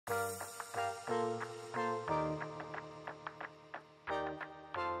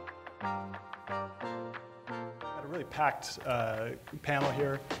packed panel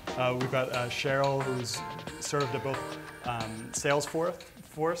here. We've got Cheryl, who's served at both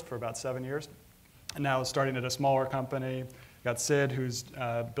Salesforce for about 7 years, and now is starting at a smaller company. We've got Sid, who's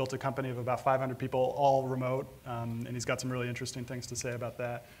built a company of about 500 people, all remote, and he's got some really interesting things to say about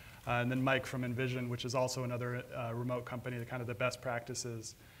that. And then Mike from InVision, which is also another remote company, kind of the best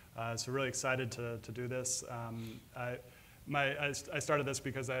practices. So really excited to do this. I started this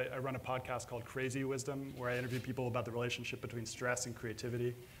because I run a podcast called Crazy Wisdom, where I interview people about the relationship between stress and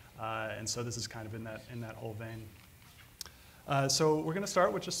creativity. And so this is kind of in that whole vein. So we're going to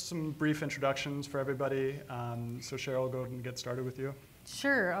start with just some brief introductions for everybody. So Cheryl, go ahead and get started with you.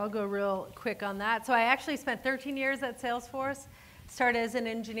 Sure, I'll go real quick on that. So I actually spent 13 years at Salesforce. Started as an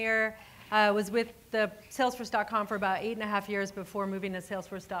engineer, was with the Salesforce.com for about 8.5 years before moving to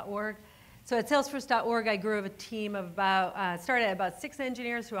Salesforce.org. So at Salesforce.org, I grew a team of started at about 6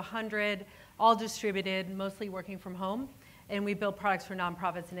 engineers to 100, all distributed, mostly working from home. And we built products for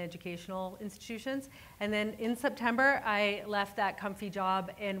nonprofits and educational institutions. And then in September, I left that comfy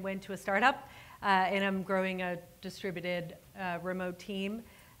job and went to a startup. And I'm growing a distributed remote team.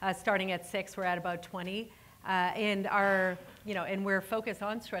 Starting at 6, we're at about 20. And we're focused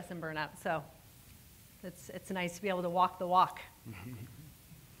on stress and burnout. So it's nice to be able to walk the walk.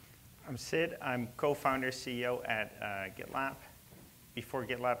 I'm Sid. I'm co-founder CEO at GitLab. Before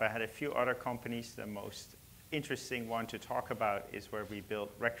GitLab, I had a few other companies. The most interesting one to talk about is where we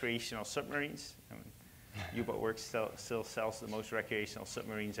built recreational submarines. U-Boat Works still sells the most recreational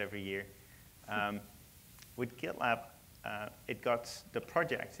submarines every year. With GitLab, it got the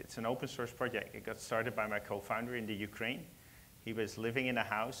project, it's an open source project. It got started by my co-founder in the Ukraine. He was living in a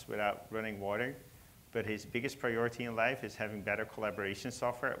house without running water, but his biggest priority in life is having better collaboration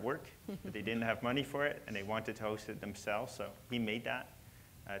software at work, but they didn't have money for it, and they wanted to host it themselves, so he made that.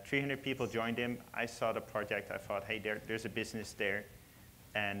 300 people joined him. I saw the project. I thought, hey, there's a business there,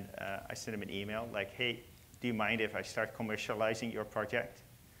 and I sent him an email like, hey, do you mind if I start commercializing your project?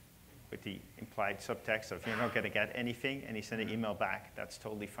 With the implied subtext of you're not going to get anything, and he sent an email back. That's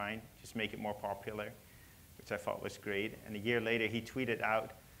totally fine. Just make it more popular, which I thought was great. And a year later, he tweeted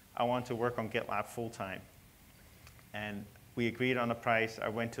out, I want to work on GitLab full-time. And we agreed on a price. I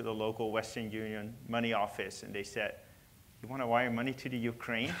went to the local Western Union money office, and they said, you want to wire money to the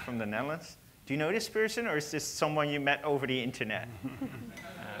Ukraine from the Netherlands? Do you know this person, or is this someone you met over the internet?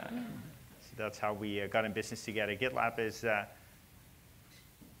 So that's how we got in business together. GitLab is...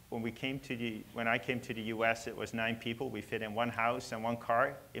 When I came to the US, it was 9 people. We fit in one house and one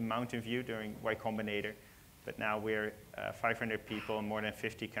car in Mountain View during Y Combinator. But now we're 500 people in more than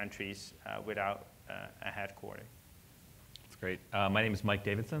 50 countries without a headquarter. That's great. My name is Mike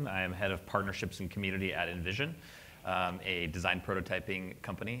Davidson. I am head of partnerships and community at InVision, a design prototyping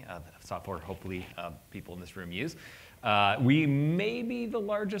company, software hopefully people in this room use. We may be the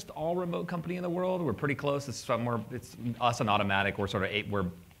largest all-remote company in the world. We're pretty close. It's us and Automatic. We're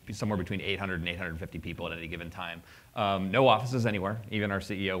somewhere between 800 and 850 people at any given time. No offices anywhere. Even our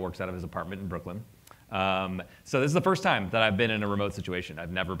CEO works out of his apartment in Brooklyn. So this is the first time that I've been in a remote situation.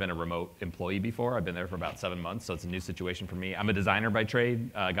 I've never been a remote employee before. I've been there for about 7 months, so it's a new situation for me. I'm a designer by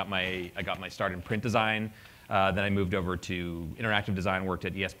trade. I got my start in print design. Then I moved over to interactive design, worked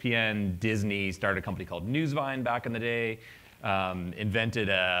at ESPN, Disney, started a company called Newsvine back in the day, invented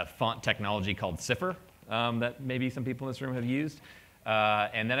a font technology called Cipher that maybe some people in this room have used.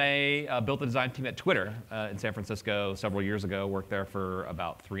 And then I built a design team at Twitter in San Francisco several years ago, worked there for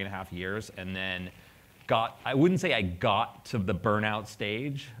about 3.5 years, and then I wouldn't say I got to the burnout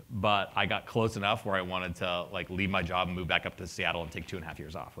stage, but I got close enough where I wanted to leave my job and move back up to Seattle and take 2.5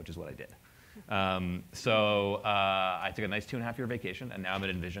 years off, which is what I did. So I took a nice 2.5-year vacation, and now I'm at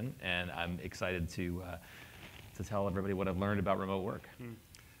InVision, and I'm excited to tell everybody what I've learned about remote work.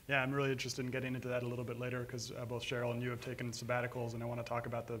 Yeah, I'm really interested in getting into that a little bit later because both Cheryl and you have taken sabbaticals, and I want to talk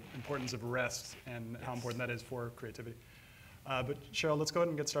about the importance of rest and how important that is for creativity. But Cheryl, let's go ahead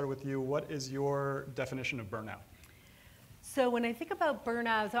and get started with you. What is your definition of burnout? So when I think about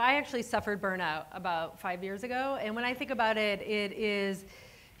burnout, so I actually suffered burnout about 5 years ago, and when I think about it, it is,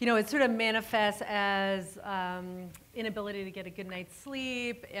 it sort of manifests as inability to get a good night's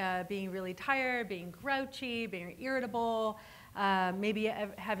sleep, being really tired, being grouchy, being irritable, maybe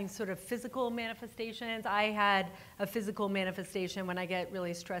having sort of physical manifestations. I had a physical manifestation when I get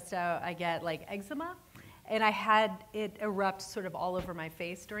really stressed out. I get eczema, and I had it erupt sort of all over my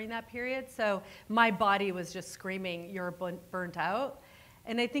face during that period. So my body was just screaming, you're burnt out.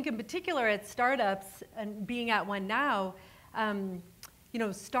 And I think in particular at startups, and being at one now,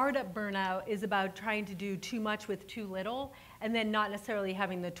 startup burnout is about trying to do too much with too little, and then not necessarily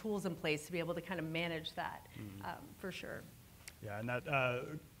having the tools in place to be able to kind of manage that, for sure. Yeah, and that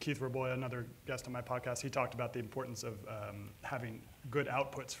Keith Raboy, another guest on my podcast, he talked about the importance of having good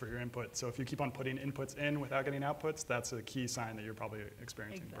outputs for your input. So if you keep on putting inputs in without getting outputs, that's a key sign that you're probably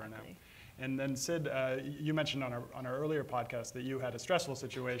experiencing burnout. And then Sid, you mentioned on our earlier podcast that you had a stressful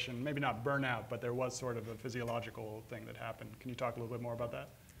situation, maybe not burnout, but there was sort of a physiological thing that happened. Can you talk a little bit more about that?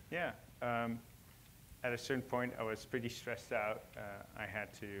 Yeah. At a certain point, I was pretty stressed out. I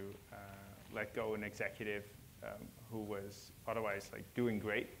had to let go an executive who was otherwise doing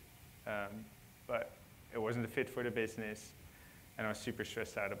great, but it wasn't a fit for the business, and I was super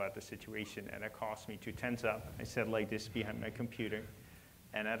stressed out about the situation, and it caused me to tense up. I sat like this behind my computer,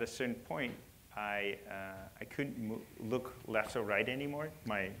 and at a certain point, I couldn't look left or right anymore.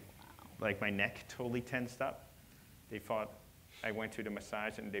 My neck totally tensed up. They thought I went to the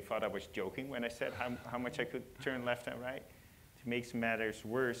massage, and they thought I was joking when I said how much I could turn left and right. To make matters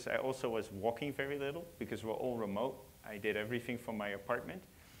worse, I also was walking very little because we're all remote. I did everything from my apartment.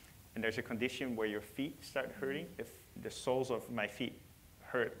 And there's a condition where your feet start hurting. If the soles of my feet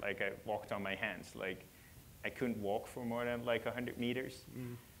hurt, like I walked on my hands. Like I couldn't walk for more than 100 meters.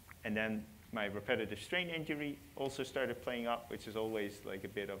 And then my repetitive strain injury also started playing up, which is always a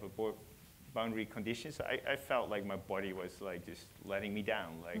bit of a boundary condition. So I felt like my body was just letting me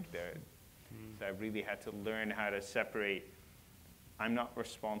down. So I really had to learn how to separate. I'm not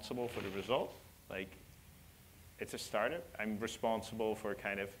responsible for the result. It's a startup. I'm responsible for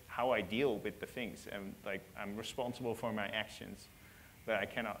kind of how I deal with the things. And I'm responsible for my actions, but I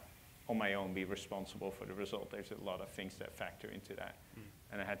cannot on my own be responsible for the result. There's a lot of things that factor into that.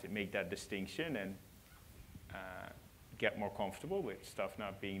 And I had to make that distinction and get more comfortable with stuff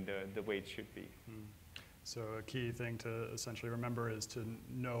not being the way it should be. So a key thing to essentially remember is to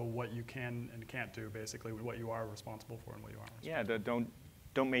know what you can and can't do, basically, what you are responsible for and what you aren't responsible for. Yeah,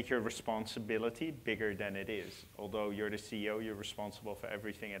 don't make your responsibility bigger than it is. Although you're the CEO, you're responsible for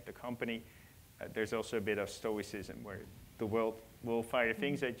everything at the company. There's also a bit of stoicism where the world will fire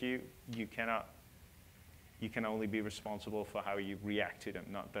things at you. You can only be responsible for how you react to them,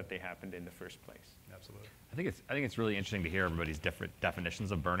 not that they happened in the first place. Absolutely. I think it's really interesting to hear everybody's different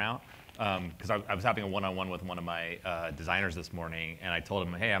definitions of burnout. Because I was having a one-on-one with one of my designers this morning, and I told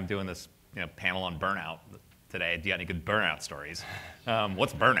him, hey, I'm doing this panel on burnout today. Do you got any good burnout stories?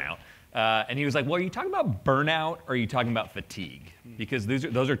 What's burnout? And he was like, well, are you talking about burnout or are you talking about fatigue? Because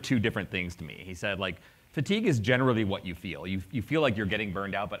those are two different things to me. He said, fatigue is generally what you feel. You feel like you're getting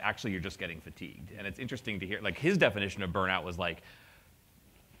burned out, but actually you're just getting fatigued. And it's interesting to hear, his definition of burnout was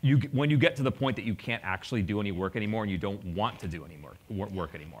when you get to the point that you can't actually do any work anymore and you don't want to do any more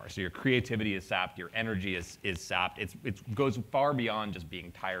work anymore. So your creativity is sapped, your energy is sapped. It goes far beyond just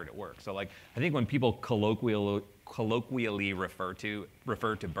being tired at work. So I think when people colloquially refer to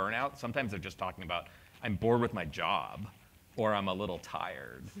burnout, sometimes they're just talking about, I'm bored with my job, or I'm a little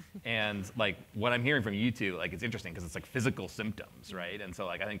tired. And what I'm hearing from you two, it's interesting because it's physical symptoms, right? And so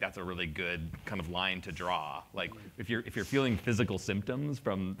I think that's a really good kind of line to draw. If you're feeling physical symptoms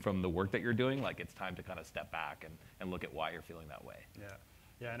from the work that you're doing, it's time to kind of step back and look at why you're feeling that way.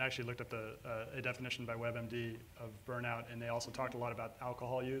 Yeah, and I actually looked up a definition by WebMD of burnout, and they also talked a lot about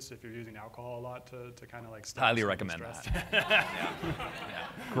alcohol use. If you're using alcohol a lot to kind of stop. Highly recommend that. Yeah.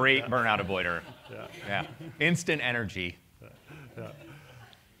 Great burnout avoider. Yeah. Instant energy.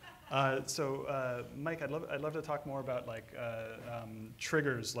 So Mike, I'd love to talk more about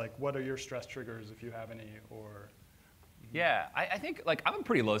triggers. What are your stress triggers, if you have any, or? Yeah, I think I'm a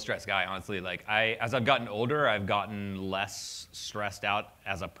pretty low stress guy, honestly. As I've gotten older, I've gotten less stressed out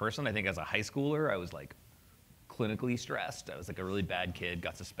as a person. I think as a high schooler, I was clinically stressed. I was a really bad kid,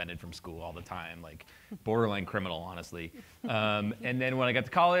 got suspended from school all the time, borderline criminal, honestly. And then when I got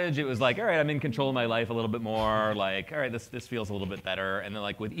to college, it was all right, I'm in control of my life a little bit more. All right, this feels a little bit better. And then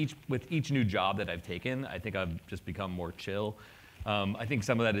with each new job that I've taken, I think I've just become more chill. I think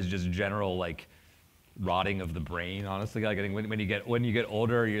some of that is just general rotting of the brain, honestly. When you get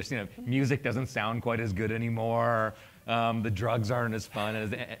older, music doesn't sound quite as good anymore. The drugs aren't as fun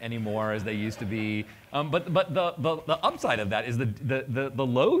anymore as they used to be. But the upside of that is the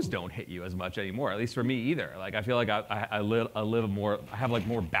lows don't hit you as much anymore. At least for me either. I feel like I live more. I have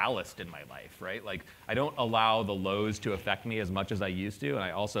more ballast in my life, right? I don't allow the lows to affect me as much as I used to, and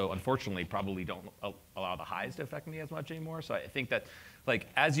I also, unfortunately, probably don't allow the highs to affect me as much anymore. So I think that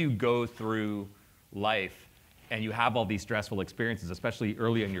as you go through life and you have all these stressful experiences, especially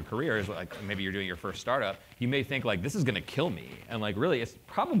early in your career, maybe you're doing your first startup, you may think this is going to kill me. And really, it's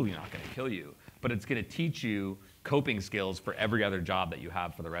probably not going to kill you, but it's going to teach you coping skills for every other job that you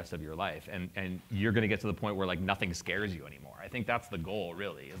have for the rest of your life. And you're going to get to the point where like nothing scares you anymore. I think that's the goal,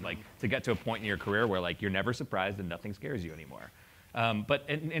 really, is like to get to a point in your career where like you're never surprised and nothing scares you anymore. But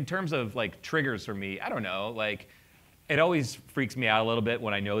in terms of like triggers for me, I don't know, like it always freaks me out a little bit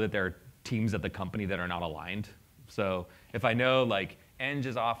when I know that there are teams at the company that are not aligned. So if I know like Eng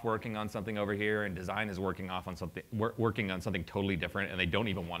is off working on something over here and design is working on something totally different, and they don't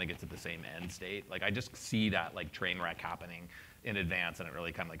even want to get to the same end state. Like I just see that like train wreck happening in advance, and it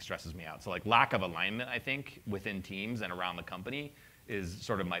really kind of like stresses me out. So like lack of alignment, I think, within teams and around the company is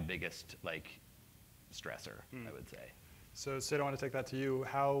sort of my biggest like stressor, I would say. So Sid, I want to take that to you.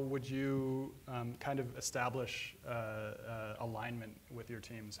 How would you kind of establish alignment with your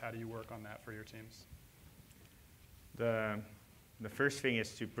teams? How do you work on that for your teams? The first thing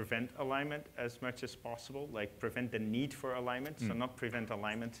is to prevent alignment as much as possible, like prevent the need for alignment. So not prevent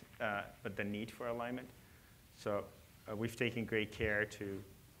alignment, but the need for alignment. So we've taken great care to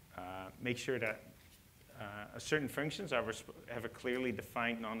make sure that certain functions have a clearly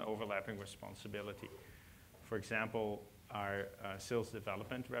defined non-overlapping responsibility. For example, our sales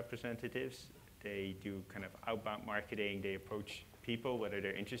development representatives, they do kind of outbound marketing. They approach people, whether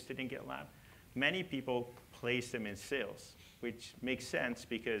they're interested in GitLab. Many people place them in sales, which makes sense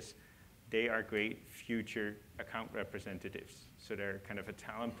because they are great future account representatives. So they're kind of a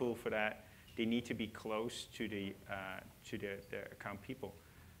talent pool for that. They need to be close to the account people.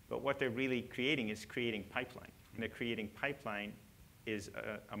 But what they're really creating is creating pipeline. And the creating pipeline is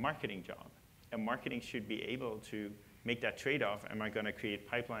a marketing job. And marketing should be able to make that trade-off. Am I going to create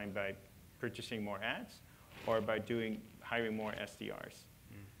pipeline by purchasing more ads or by hiring more SDRs?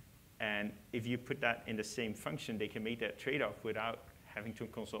 And if you put that in the same function, they can make that trade-off without having to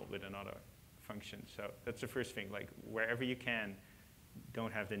consult with another function. So that's the first thing, like wherever you can,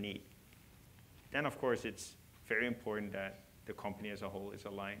 don't have the need. Then of course it's very important that the company as a whole is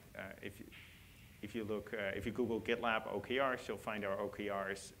aligned. If you Google GitLab OKRs, you'll find our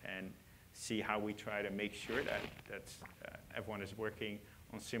OKRs and see how we try to make sure that everyone is working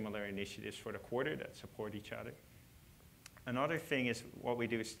on similar initiatives for the quarter that support each other. Another thing is what we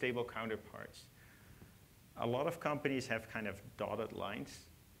do is stable counterparts. A lot of companies have kind of dotted lines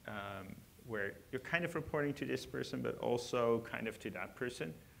where you're kind of reporting to this person, but also kind of to that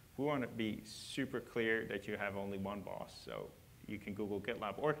person. We want to be super clear that you have only one boss. So you can Google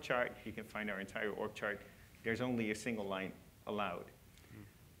GitLab org chart. You can find our entire org chart. There's only a single line allowed.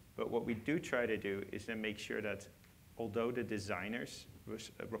 But what we do try to do is then make sure that although the designers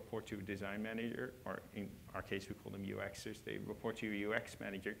report to a design manager, or in our case we call them UXers, they report to a UX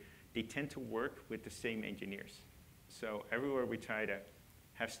manager, they tend to work with the same engineers. So everywhere we try to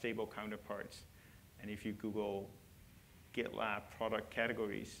have stable counterparts. And if you Google GitLab product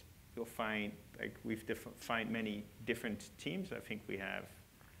categories, you'll find, like we've defined many different teams. I think we have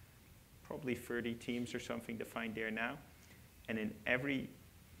probably 30 teams or something defined there now. And in every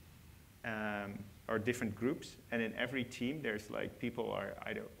or different groups, and in every team, there's like people are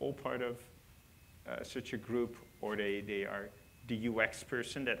either all part of such a group, or they are the UX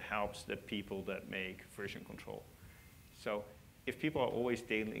person that helps the people that make version control. So if people are always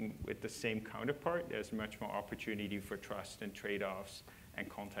dealing with the same counterpart, there's much more opportunity for trust and trade-offs and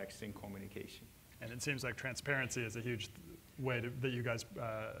context in communication. And it seems like transparency is a huge way that you guys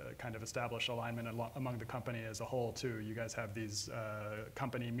kind of establish alignment among the company as a whole too. You guys have these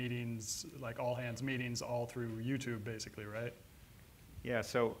company meetings, like all hands meetings, all through YouTube basically, right? Yeah,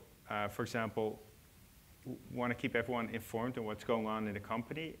 so for example, want to keep everyone informed on what's going on in the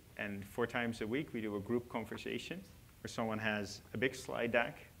company, and 4 times a week we do a group conversation where someone has a big slide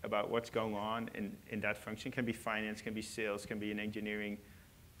deck about what's going on in that function. Can be finance, can be sales, can be an engineering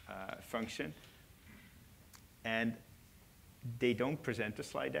function. And they don't present the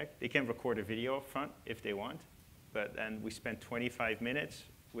slide deck. They can record a video up front if they want, but then we spent 25 minutes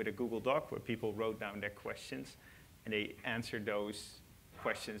with a Google Doc where people wrote down their questions and they answered those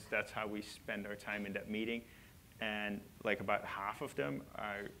questions. That's how we spend our time in that meeting. And like about half of them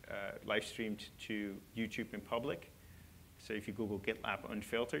are live streamed to YouTube in public. So if you Google GitLab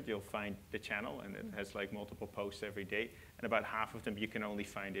Unfiltered, you'll find the channel, and it has like multiple posts every day. And about half of them you can only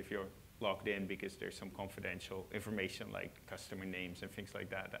find if you're logged in, because there's some confidential information like customer names and things like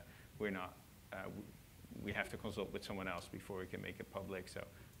that that we're not, we have to consult with someone else before we can make it public, so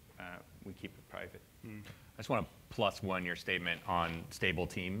we keep it private. I just want to +1 your statement on stable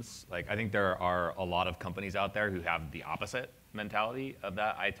teams. Like, I think there are a lot of companies out there who have the opposite mentality of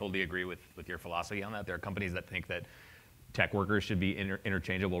that. I totally agree with your philosophy on that. There are companies that think that tech workers should be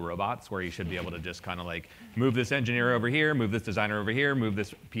interchangeable robots, where you should be able to just kind of like move this engineer over here, move this designer over here, move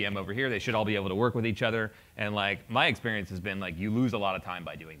this PM over here. They should all be able to work with each other. And like my experience has been like you lose a lot of time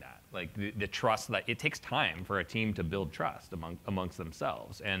by doing that. Like the trust that it takes time for a team to build trust amongst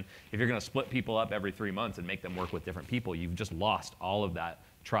themselves. And if you're going to split people up every 3 months and make them work with different people, you've just lost all of that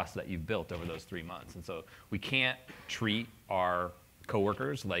trust that you've built over those 3 months. And so we can't treat our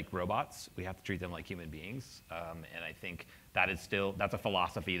coworkers like robots. We have to treat them like human beings. And I think that's a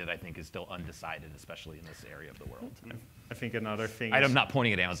philosophy that I think is still undecided, especially in this area of the world. I think another thing I'm not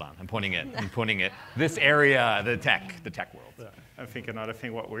pointing at Amazon. I'm pointing at this area, the tech world. Yeah. I think another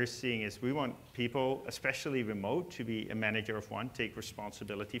thing what we're seeing is we want people, especially remote, to be a manager of one, take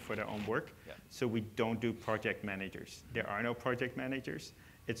responsibility for their own work. Yeah. So we don't do project managers. There are no project managers.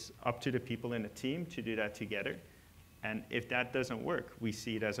 It's up to the people in the team to do that together. And if that doesn't work, we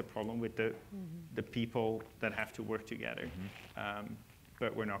see it as a problem with the people that have to work together.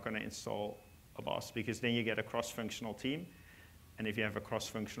 But we're not going to install a boss, because then you get a cross-functional team. And if you have a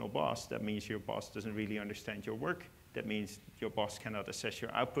cross-functional boss, that means your boss doesn't really understand your work. That means your boss cannot assess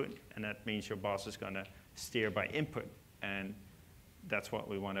your output. And that means your boss is going to steer by input. And that's what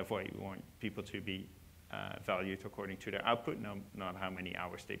we want to avoid. We want people to be valued according to their output, not how many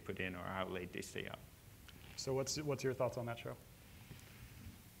hours they put in or how late they stay up. So what's your thoughts on that, Cheryl?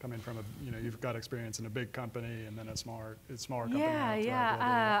 Coming from you've got experience in a big company and then a smaller company.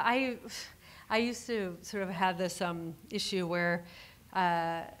 Yeah. I used to sort of have this issue where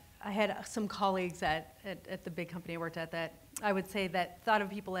I had some colleagues at the big company I worked at that I would say that thought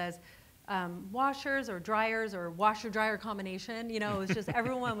of people as washers or dryers or washer-dryer combination. It was just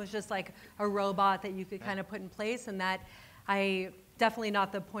everyone was just like a robot that you could kind of put in place, and that definitely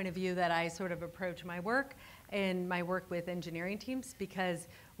not the point of view that I sort of approach my work and my work with engineering teams, because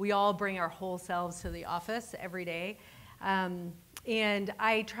we all bring our whole selves to the office every day. And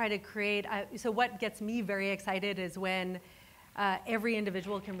I try to create, so what gets me very excited is when every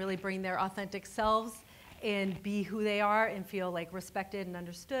individual can really bring their authentic selves and be who they are and feel like respected and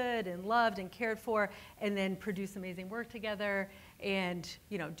understood and loved and cared for, and then produce amazing work together and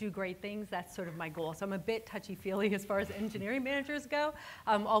do great things. That's sort of my goal. So I'm a bit touchy-feely as far as engineering managers go,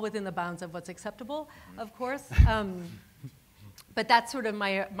 all within the bounds of what's acceptable, of course. But that's sort of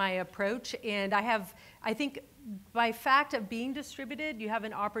my approach. And I think by fact of being distributed, you have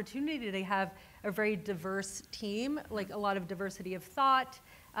an opportunity to have a very diverse team, like a lot of diversity of thought,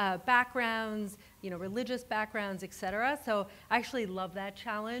 backgrounds, religious backgrounds, et cetera. So I actually love that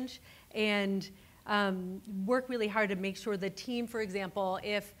challenge, and work really hard to make sure the team, for example,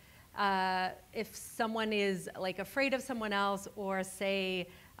 if someone is like afraid of someone else, or say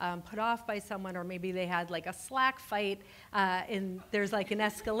put off by someone, or maybe they had like a Slack fight and there's like an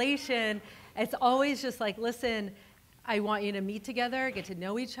escalation, it's always just like, listen, I want you to meet together, get to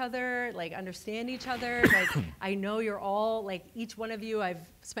know each other, like understand each other. Like I know you're all, like each one of you I've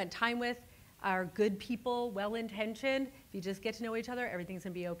spent time with are good people, well-intentioned. If you just get to know each other, everything's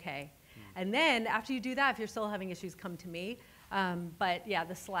gonna be okay. And then after you do that, if you're still having issues, come to me. But yeah,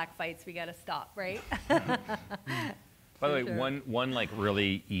 the Slack fights, we gotta stop, right? By the way, one like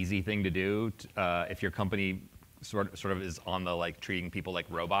really easy thing to do if your company sort of is on the like treating people like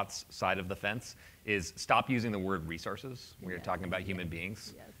robots side of the fence is stop using the word resources when you're talking about human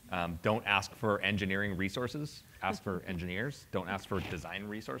beings. Yes. Don't ask for engineering resources, ask for engineers. Don't ask for design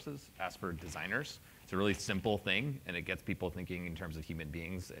resources, ask for designers. It's a really simple thing, and it gets people thinking in terms of human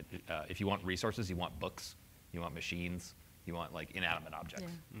beings. If you want resources, you want books, you want machines, you want like inanimate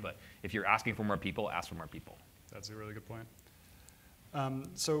objects. Yeah. But if you're asking for more people, ask for more people. That's a really good point.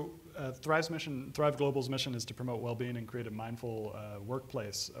 Thrive Global's mission is to promote well-being and create a mindful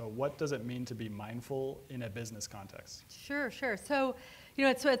workplace. What does it mean to be mindful in a business context? Sure. So,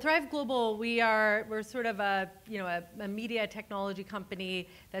 so at Thrive Global, we're sort of a media technology company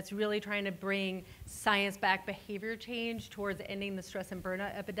that's really trying to bring science-backed behavior change towards ending the stress and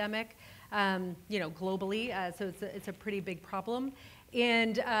burnout epidemic, globally. So it's a pretty big problem.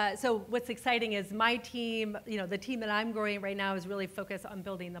 And so what's exciting is my team, the team that I'm growing right now is really focused on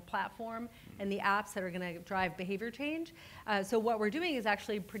building the platform and the apps that are going to drive behavior change. So what we're doing is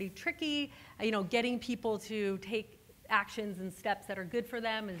actually pretty tricky. Getting people to take actions and steps that are good for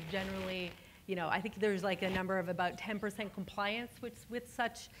them is generally, I think there's like a number of about 10% compliance with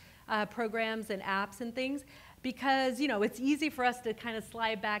such programs and apps and things, because, it's easy for us to kind of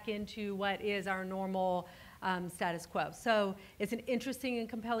slide back into what is our normal status quo. So it's an interesting and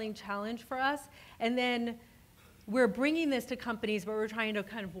compelling challenge for us. And then we're bringing this to companies, but we're trying to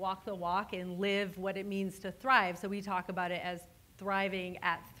kind of walk the walk and live what it means to thrive. So we talk about it as thriving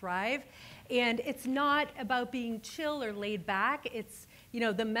at Thrive. And it's not about being chill or laid back. It's,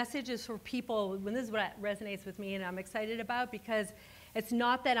 the message is for people, when this is what resonates with me and I'm excited about, because it's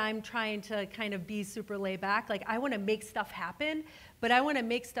not that I'm trying to kind of be super laid back. Like, I want to make stuff happen, but I want to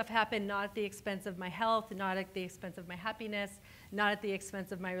make stuff happen not at the expense of my health, not at the expense of my happiness, not at the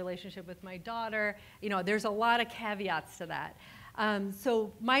expense of my relationship with my daughter. There's a lot of caveats to that.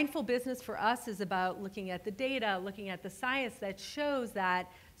 So mindful business for us is about looking at the data, looking at the science that shows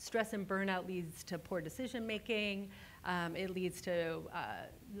that stress and burnout leads to poor decision making. It leads to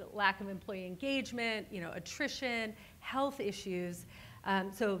lack of employee engagement, attrition, health issues.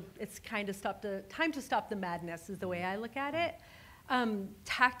 So it's kind of time to stop the madness is the way I look at it.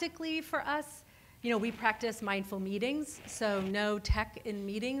 Tactically for us, we practice mindful meetings. So no tech in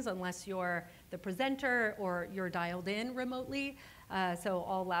meetings unless you're the presenter or you're dialed in remotely. So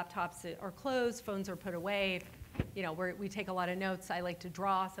all laptops are closed, phones are put away. We take a lot of notes. I like to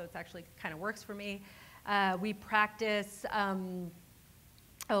draw, so it's actually kind of works for me. We practice,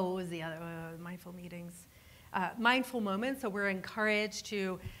 what was the other, mindful meetings? Mindful moments, so we're encouraged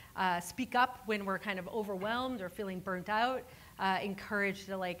to speak up when we're kind of overwhelmed or feeling burnt out, encouraged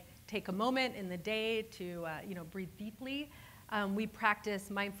to take a moment in the day to breathe deeply. We practice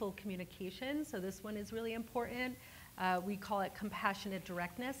mindful communication, so this one is really important. We call it compassionate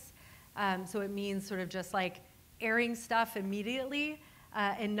directness. So it means sort of just airing stuff immediately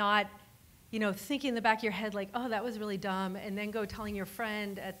and not thinking in the back of your head oh, that was really dumb, and then go telling your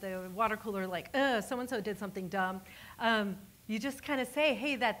friend at the water cooler so-and-so did something dumb. You just kind of say,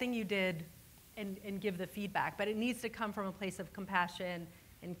 hey, that thing you did, and give the feedback. But it needs to come from a place of compassion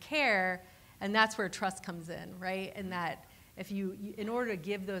and care, and that's where trust comes in, right? And that if in order to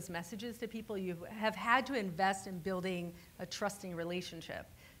give those messages to people, you have had to invest in building a trusting relationship.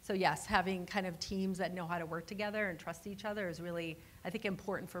 So yes, having kind of teams that know how to work together and trust each other is really, I think,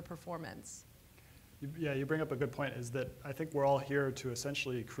 important for performance. Yeah, you bring up a good point, is that I think we're all here to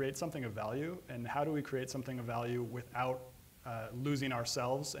essentially create something of value, and how do we create something of value without losing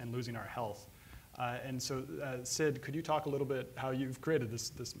ourselves and losing our health? And so, Sid, could you talk a little bit how you've created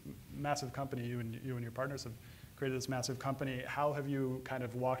this massive company, you and your partners have created this massive company. How have you kind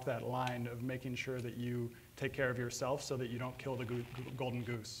of walked that line of making sure that you take care of yourself so that you don't kill the golden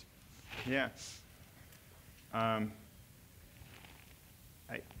goose? Yeah.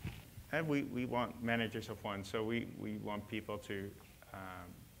 We want managers of one, so we want people to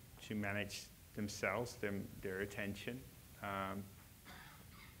manage themselves, their attention.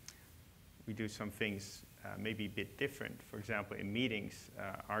 We do some things maybe a bit different. For example, in meetings,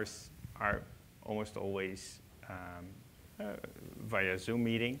 ours are almost always via Zoom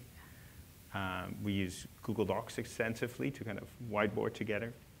meeting. We use Google Docs extensively to kind of whiteboard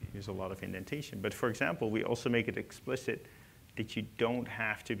together. Use a lot of indentation. But for example, we also make it explicit that you don't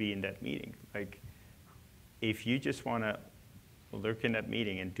have to be in that meeting. If you just want to lurk in that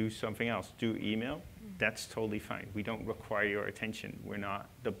meeting and do something else, do email, that's totally fine. We don't require your attention. We're not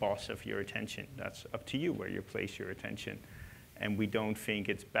the boss of your attention. That's up to you where you place your attention. And we don't think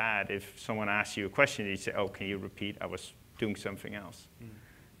it's bad if someone asks you a question and you say, oh, can you repeat? I was doing something else.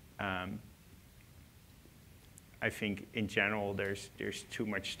 I think in general there's too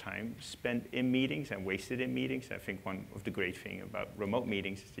much time spent in meetings and wasted in meetings. I think one of the great things about remote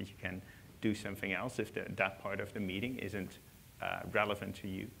meetings is that you can do something else if that part of the meeting isn't relevant to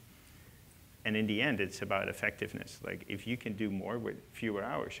you. And in the end, it's about effectiveness. If you can do more with fewer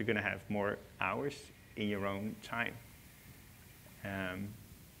hours, you're going to have more hours in your own time.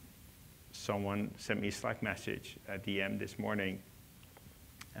 Someone sent me a Slack message, a DM this morning,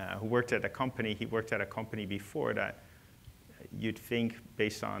 who worked at a company. He worked at a company before that you'd think,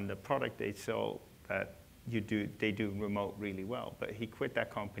 based on the product they sell, that they do remote really well. But he quit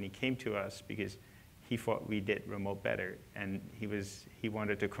that company, came to us because he thought we did remote better, and he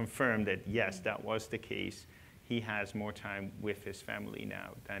wanted to confirm that yes, that was the case. He has more time with his family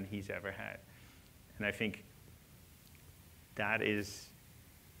now than he's ever had, and I think that is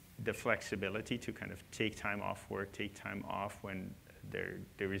the flexibility to kind of take time off work, take time off when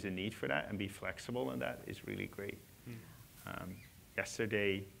there is a need for that, and be flexible, and that is really great.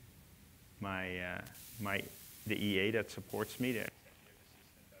 Yesterday, the EA that supports me, the executive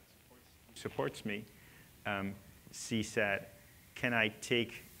assistant that supports me, she said, can I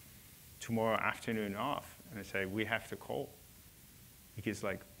take tomorrow afternoon off? And I said, we have to call. Because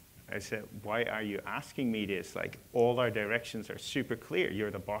I said, why are you asking me this? All our directions are super clear.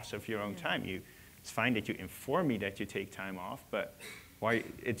 You're the boss of your own time. It's fine that you inform me that you take time off, but why?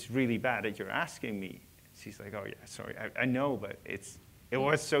 It's really bad that you're asking me. She's like, oh yeah, sorry, I know, but it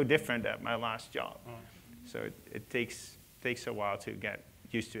was so different at my last job. So it takes takes a while to get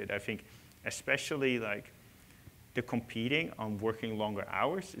used to it. I think especially like the competing on working longer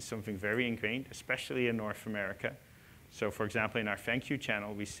hours is something very ingrained, especially in North America. So for example, in our thank you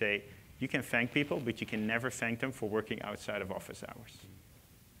channel, we say, you can thank people, but you can never thank them for working outside of office hours.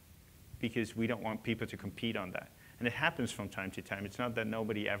 Because we don't want people to compete on that. And it happens from time to time. It's not that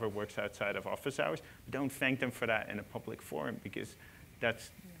nobody ever works outside of office hours. But don't thank them for that in a public forum, because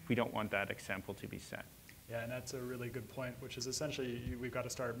we don't want that example to be set. Yeah, and that's a really good point, which is essentially we've got to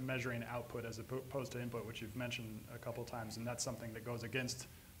start measuring output as opposed to input, which you've mentioned a couple times, and that's something that goes against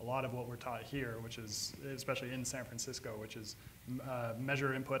a lot of what we're taught here, which is, especially in San Francisco, which is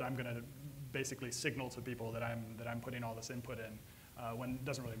measure input. I'm going to basically signal to people that I'm putting all this input in, when it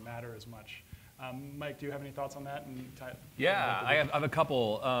doesn't really matter as much. Mike, do you have any thoughts on that? Yeah, I have a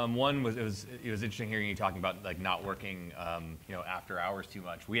couple. One was it was interesting hearing you talking about like not working after hours too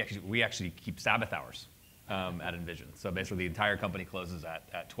much. We actually keep Sabbath hours at InVision. So basically, the entire company closes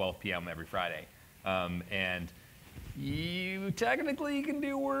at 12 p.m. every Friday, and you technically can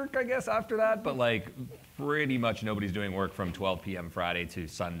do work, I guess, after that, but like pretty much nobody's doing work from 12 p.m. Friday to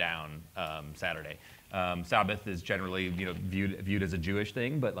sundown Saturday. Sabbath is generally viewed as a Jewish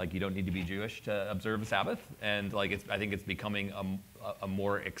thing, but like you don't need to be Jewish to observe a Sabbath, and like I think it's becoming a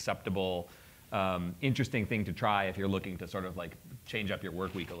more acceptable, interesting thing to try if you're looking to sort of like change up your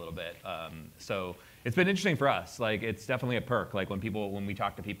work week a little bit. So it's been interesting for us. Like it's definitely a perk. Like when we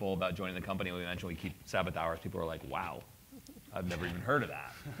talk to people about joining the company, we mentioned we keep Sabbath hours. People are like, wow. I've never even heard of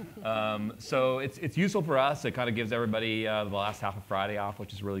that. So it's useful for us. It kind of gives everybody the last half of Friday off,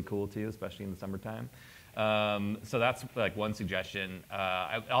 which is really cool too, especially in the summertime. So that's like one suggestion.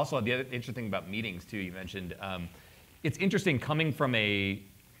 Also, the other interesting thing about meetings too, you mentioned, it's interesting coming from a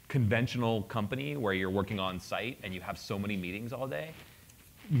conventional company where you're working on site and you have so many meetings all day.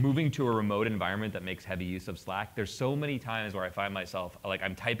 Moving to a remote environment that makes heavy use of Slack, there's so many times where I find myself like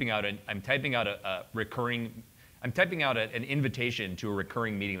I'm typing out an invitation to a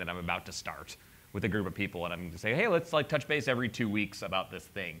recurring meeting that I'm about to start with a group of people, and I'm going to say, hey, let's like touch base every 2 weeks about this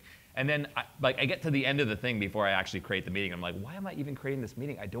thing. And then I get to the end of the thing before I actually create the meeting. I'm like, why am I even creating this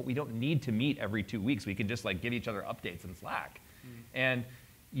meeting? We don't need to meet every 2 weeks. We can just like give each other updates in Slack. And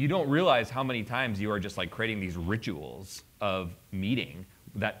you don't realize how many times you are just like creating these rituals of meeting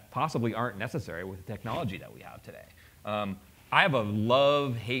that possibly aren't necessary with the technology that we have today. I have a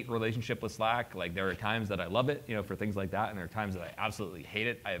love-hate relationship with Slack. Like there are times that I love it, for things like that, and there are times that I absolutely hate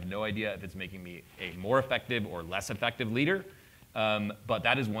it. I have no idea if it's making me a more effective or less effective leader. But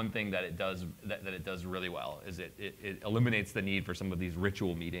that is one thing that it does really well. Is it eliminates the need for some of these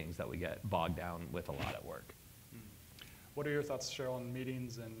ritual meetings that we get bogged down with a lot at work. What are your thoughts, Cheryl, on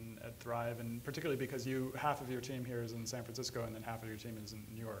meetings and at Thrive, and particularly because half of your team here is in San Francisco and then half of your team is in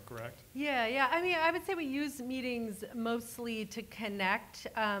New York, correct? Yeah. I mean, I would say we use meetings mostly to connect,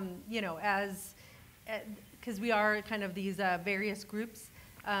 because we are kind of these various groups,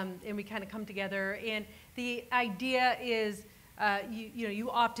 and we kind of come together. And the idea is, you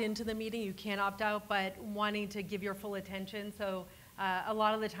opt into the meeting, you can't opt out, but wanting to give your full attention. So a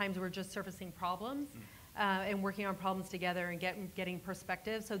lot of the times we're just surfacing problems. And working on problems together and getting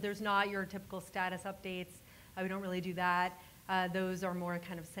perspective. So there's not your typical status updates. We don't really do that. Those are more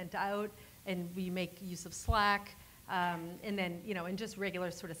kind of sent out, and we make use of Slack, and then and just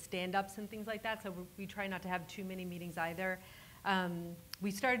regular sort of stand-ups and things like that. So we try not to have too many meetings either. We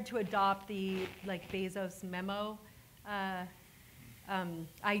started to adopt the like Bezos memo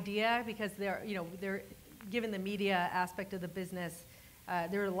idea because they're given the media aspect of the business.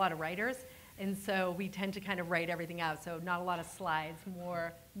 There are a lot of writers. And so we tend to kind of write everything out. So not a lot of slides,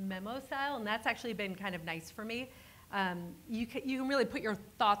 more memo style. And that's actually been kind of nice for me. You can really put your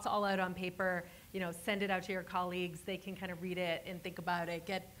thoughts all out on paper, send it out to your colleagues. They can kind of read it and think about it,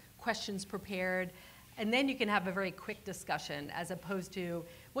 get questions prepared. And then you can have a very quick discussion as opposed to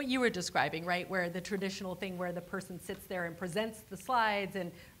what you were describing, right? Where the traditional thing where the person sits there and presents the slides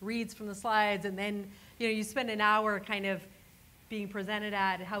and reads from the slides. And then, you spend an hour kind of being presented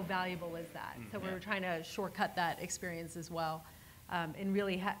at, how valuable is that? So we're trying to shortcut that experience as well, and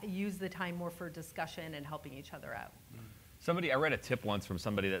really use the time more for discussion and helping each other out. I read a tip once from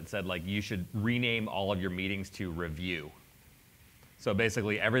somebody that said like you should rename all of your meetings to review. So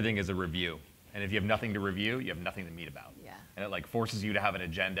basically everything is a review. And if you have nothing to review, you have nothing to meet about. Yeah. And it like forces you to have an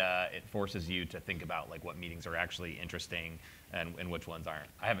agenda. It forces you to think about like what meetings are actually interesting and which ones aren't.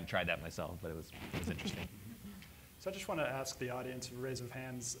 I haven't tried that myself, but it was interesting. So I just want to ask the audience, a raise of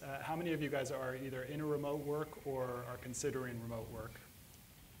hands, how many of you guys are either in a remote work or are considering remote work?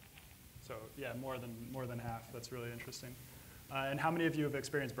 So yeah, more than half. That's really interesting. And how many of you have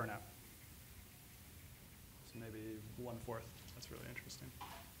experienced burnout? So maybe 1/4. That's really interesting.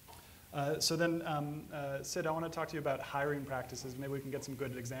 So then, Sid, I want to talk to you about hiring practices. Maybe we can get some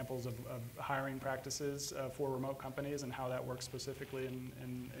good examples of hiring practices for remote companies and how that works specifically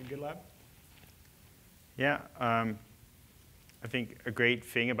in GitLab. Yeah, I think a great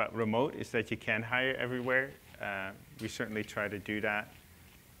thing about remote is that you can hire everywhere. We certainly try to do that.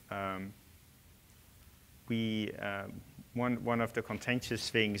 One of the contentious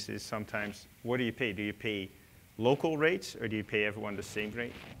things is sometimes, what do you pay? Do you pay local rates or do you pay everyone the same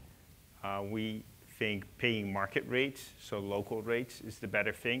rate? We think paying market rates, so local rates, is the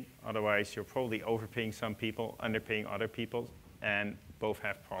better thing. Otherwise, you're probably overpaying some people, underpaying other people, and both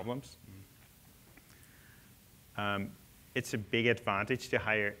have problems. It's a big advantage to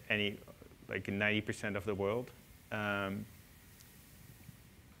hire like 90% of the world.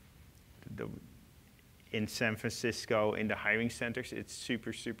 In San Francisco, in the hiring centers, it's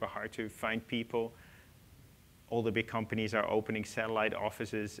super, super hard to find people. All the big companies are opening satellite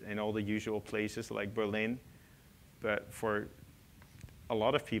offices in all the usual places like Berlin. But for a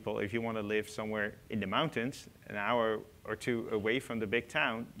lot of people, if you want to live somewhere in the mountains, an hour or two away from the big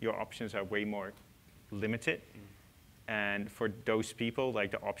town, your options are way more limited. And for those people,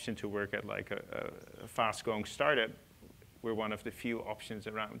 like the option to work at like a fast-growing startup, we're one of the few options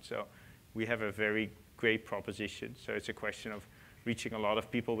around. So we have a very great proposition. So it's a question of reaching a lot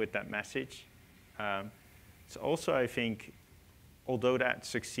of people with that message. So also, I think, although that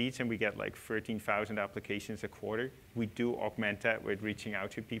succeeds and we get like 13,000 applications a quarter, we do augment that with reaching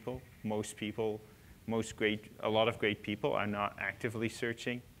out to people. A lot of great people are not actively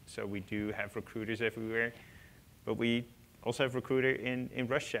searching. So we do have recruiters everywhere. But we also have recruiter in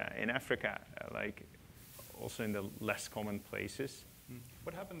Russia, in Africa, like also in the less common places.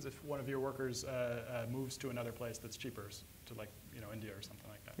 What happens if one of your workers moves to another place that's cheaper, to like India or something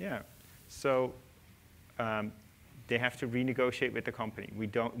like that? Yeah, so they have to renegotiate with the company. We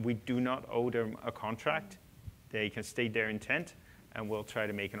do not owe them a contract. They can state their intent, and we'll try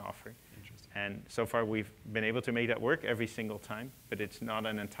to make an offer. Interesting. And so far, we've been able to make that work every single time, but it's not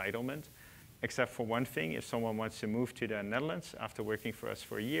an entitlement. Except for one thing, if someone wants to move to the Netherlands after working for us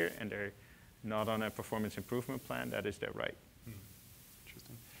for a year and they're not on a performance improvement plan, that is their right.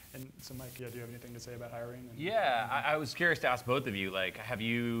 Interesting. And so, Mike, do you have anything to say about hiring? Yeah, I was curious to ask both of you, like,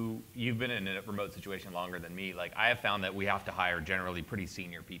 you've been in a remote situation longer than me. Like, I have found that we have to hire generally pretty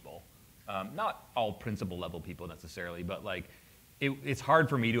senior people. Not all principal level people necessarily, but like, it's hard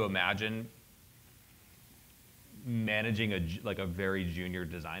for me to imagine managing a very junior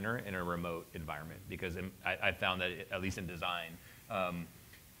designer in a remote environment, because I found that at least in design,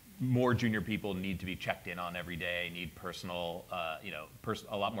 more junior people need to be checked in on every day, need personal,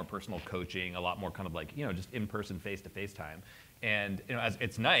 a lot more personal coaching, a lot more kind of like, just in-person, face-to-face time. And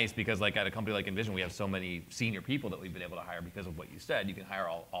it's nice because like at a company like InVision, we have so many senior people that we've been able to hire because of what you said. You can hire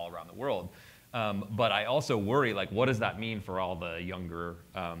all around the world. But I also worry, like, what does that mean for all the younger,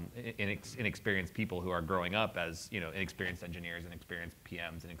 inexperienced people who are growing up as, inexperienced engineers, inexperienced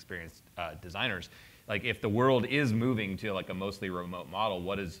PMs, and experienced designers? Like, if the world is moving to like a mostly remote model,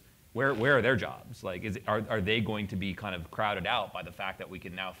 where are their jobs? Like, are they going to be kind of crowded out by the fact that we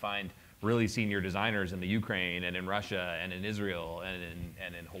can now find really senior designers in the Ukraine and in Russia and in Israel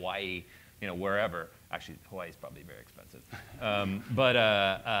and in Hawaii, wherever? Actually, Hawaii is probably very expensive.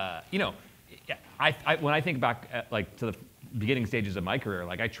 When I think back to the beginning stages of my career,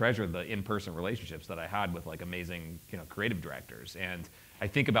 like I treasure the in-person relationships that I had with like amazing, creative directors. And I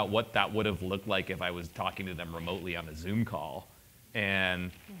think about what that would have looked like if I was talking to them remotely on a Zoom call.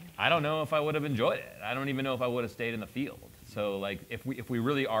 And I don't know if I would have enjoyed it. I don't even know if I would have stayed in the field. So like if we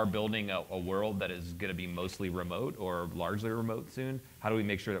really are building a world that is going to be mostly remote or largely remote soon, how do we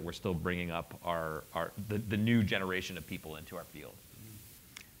make sure that we're still bringing up the new generation of people into our field?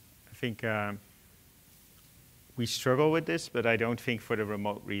 I think we struggle with this, but I don't think for the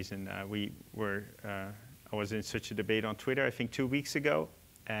remote reason. I was in such a debate on Twitter, I think 2 weeks ago,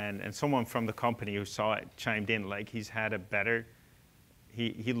 and someone from the company who saw it chimed in, like he's had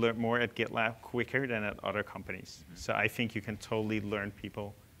he learned more at GitLab quicker than at other companies. Mm-hmm. So I think you can totally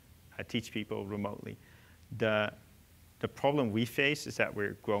teach people remotely. The problem we face is that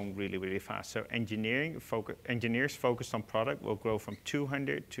we're growing really, really fast. So engineers focused on product will grow from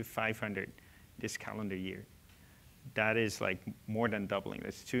 200 to 500 this calendar year. That is like more than doubling.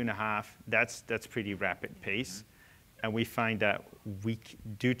 That's 2.5. That's pretty rapid pace. Mm-hmm. And we find that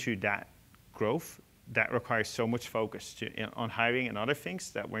due to that growth, that requires so much focus on hiring and other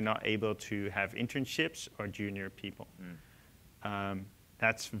things that we're not able to have internships or junior people.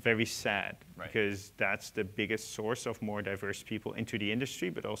 That's very sad, right? Because that's the biggest source of more diverse people into the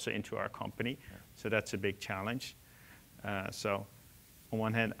industry, but also into our company. Yeah. So that's a big challenge. So on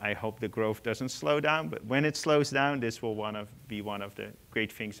one hand, I hope the growth doesn't slow down, but when it slows down, this will be one of the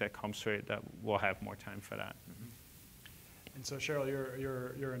great things that comes through it, that we'll have more time for that. And so Cheryl,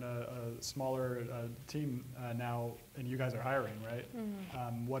 you're in a smaller team now, and you guys are hiring, right?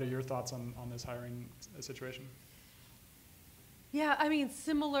 What are your thoughts on this hiring situation? Yeah, I mean,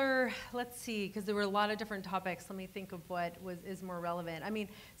 similar, let's see, because there were a lot of different topics. Let me think of what is more relevant. I mean,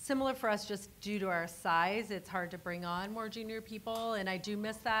 similar for us just due to our size. It's hard to bring on more junior people, and I do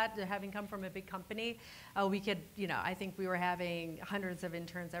miss that, having come from a big company. We could, I think we were having hundreds of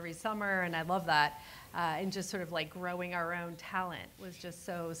interns every summer, and I love that. And just sort of like growing our own talent was just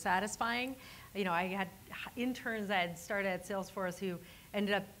so satisfying. I had interns that had started at Salesforce who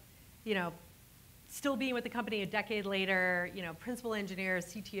ended up, still being with the company a decade later, principal engineers,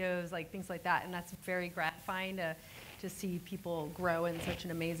 CTOs, like things like that. And that's very gratifying to see people grow in such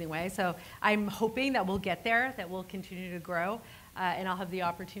an amazing way. So I'm hoping that we'll get there, that we'll continue to grow, and I'll have the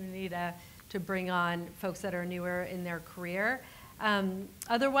opportunity to bring on folks that are newer in their career.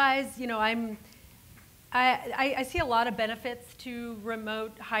 Otherwise, I see a lot of benefits to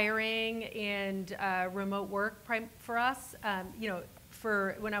remote hiring and remote work for us.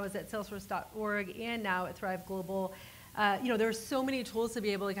 For when I was at Salesforce.org and now at Thrive Global, there's so many tools to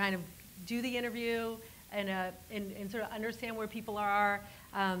be able to kind of do the interview and sort of understand where people are.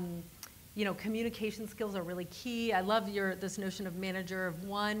 Communication skills are really key. I love this notion of manager of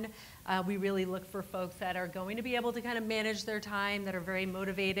one. We really look for folks that are going to be able to kind of manage their time, that are very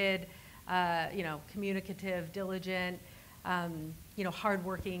motivated, communicative, diligent,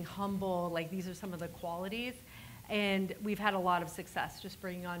 hardworking, humble. Like these are some of the qualities. And we've had a lot of success just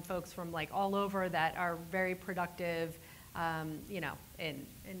bringing on folks from like all over that are very productive, and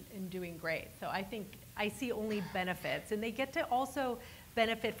doing great. So I think I see only benefits. And they get to also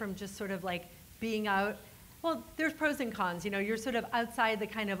benefit from just sort of like being out. Well, there's pros and cons. You're sort of outside the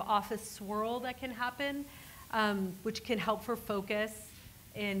kind of office swirl that can happen, which can help for focus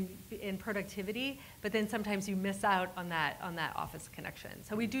and productivity. But then sometimes you miss out on that office connection.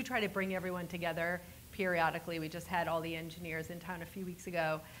 So we do try to bring everyone together periodically. We just had all the engineers in town a few weeks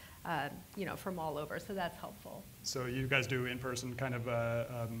ago, from all over, so that's helpful. So you guys do in-person kind of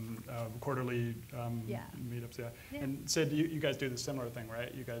quarterly meetups, yeah. And Sid, you guys do the similar thing,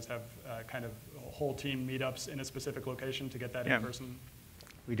 right? You guys have kind of whole team meetups in a specific location to get that in-person?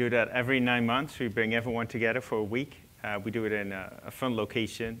 We do that every 9 months. We bring everyone together for a week. We do it in a fun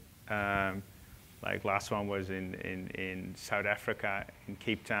location. Like last one was in South Africa, in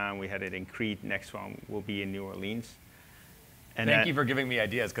Cape Town. We had it in Crete. Next one will be in New Orleans. And Thank you for giving me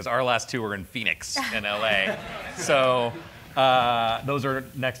ideas, because our last two were in Phoenix and LA. So those are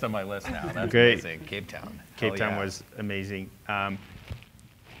next on my list now. That's great. Amazing. Cape Town. Cape Town was amazing.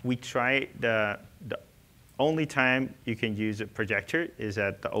 We try the only time you can use a projector is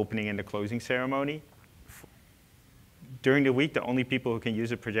at the opening and the closing ceremony. During the week, the only people who can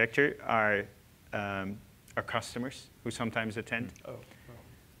use a projector are customers who sometimes attend.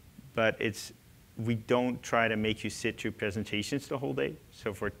 But we don't try to make you sit through presentations the whole day.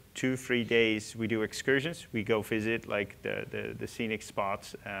 So for 2-3 days, we do excursions. We go visit like the scenic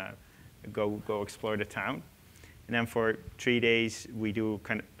spots, go explore the town. And then for 3 days, we do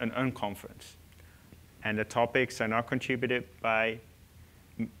kind of an unconference. And the topics are not contributed by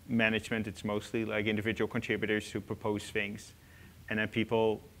management. It's mostly like individual contributors who propose things. And then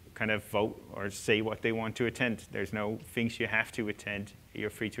people kind of vote or say what they want to attend. There's no things you have to attend. You're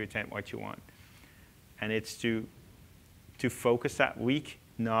free to attend what you want. And it's to focus that week,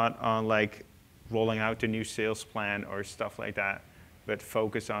 not on like rolling out a new sales plan or stuff like that, but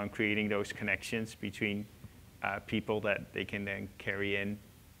focus on creating those connections between people that they can then carry in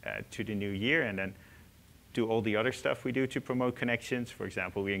to the new year, and then do all the other stuff we do to promote connections. For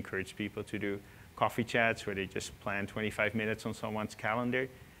example, we encourage people to do coffee chats where they just plan 25 minutes on someone's calendar.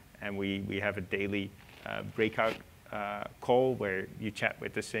 And we have a daily breakout call where you chat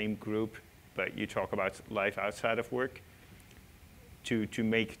with the same group, but you talk about life outside of work to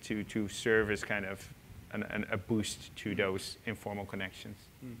serve as kind of a boost to those informal connections.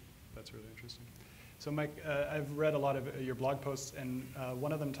 That's really interesting. So Mike, I've read a lot of your blog posts, and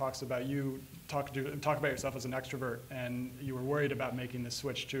one of them talks about you talk about yourself as an extrovert, and you were worried about making the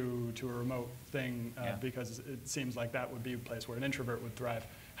switch to a remote thing because it seems like that would be a place where an introvert would thrive.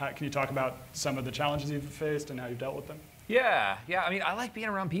 Can you talk about some of the challenges you've faced and how you've dealt with them? Yeah. I mean, I like being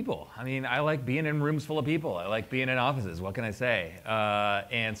around people. I mean, I like being in rooms full of people. I like being in offices. What can I say?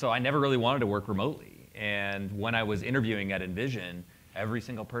 And so I never really wanted to work remotely. And when I was interviewing at InVision, every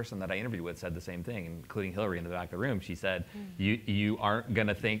single person that I interviewed with said the same thing, including Hillary in the back of the room. She said, you aren't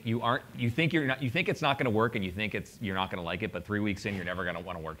gonna think, you think it's not gonna work, and you think you're not gonna like it, but 3 weeks in, you're never gonna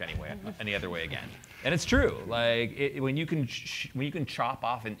wanna work any other way again. And it's true. Like, when you can chop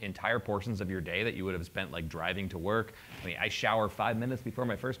off entire portions of your day that you would have spent like driving to work. I mean, I shower 5 minutes before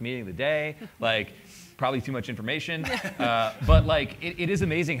my first meeting of the day. Like, probably too much information, but like it is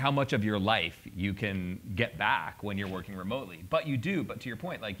amazing how much of your life you can get back when you're working remotely. But to your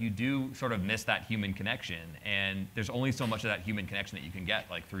point, like, you do sort of miss that human connection, and there's only so much of that human connection that you can get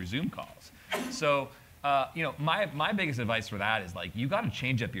like through Zoom calls. So you know, my biggest advice for that is, like, you got to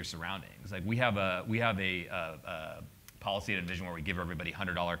change up your surroundings. Like, we have a policy at InVision where we give everybody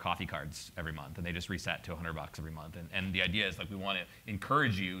 $100 coffee cards every month, and they just reset to $100 every month. And the idea is, like, we want to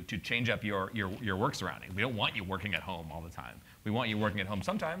encourage you to change up your work surroundings. We don't want you working at home all the time. We want you working at home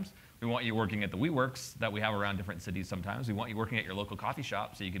sometimes. We want you working at the WeWorks that we have around different cities sometimes. We want you working at your local coffee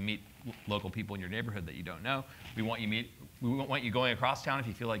shop so you can meet local people in your neighborhood that you don't know. We want you going across town if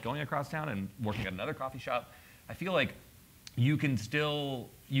you feel like going across town and working at another coffee shop. I feel like you can still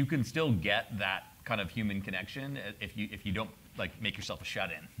get that kind of human connection if you don't like make yourself a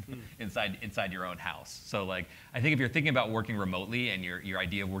shut-in inside your own house. So, like, I think if you're thinking about working remotely, and your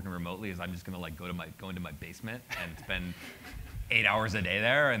idea of working remotely is, I'm just gonna like go into my basement and spend 8 hours a day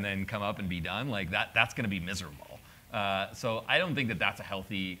there and then come up and be done, like that's gonna be miserable. So I don't think that that's a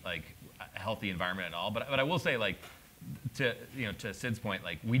healthy environment at all. But I will say, like, to Sid's point,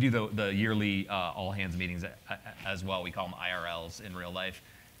 like, we do the yearly all hands meetings as well. We call them IRLs in real life.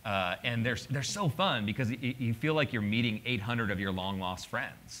 And they're so fun because you feel like you're meeting 800 of your long lost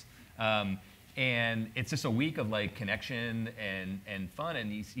friends. And it's just a week of like connection and fun.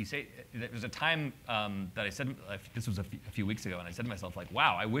 And you say, there's a time that I said, this was a few weeks ago, and I said to myself, like,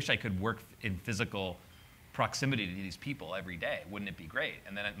 wow, I wish I could work in physical proximity to these people every day. Wouldn't it be great?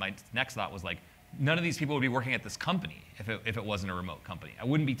 And then my next thought was, like, none of these people would be working at this company if it wasn't a remote company. I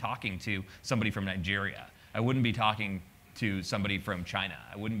wouldn't be talking to somebody from Nigeria. I wouldn't be talking to somebody from China.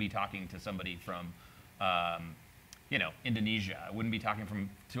 I wouldn't be talking to somebody from, Indonesia. I wouldn't be talking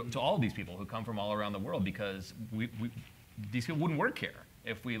to all of these people who come from all around the world, because these people wouldn't work here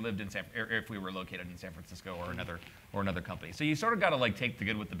if we lived if we were located in San Francisco or another company. So you sort of got to like take the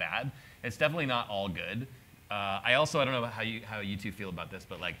good with the bad. It's definitely not all good. I don't know how you two feel about this,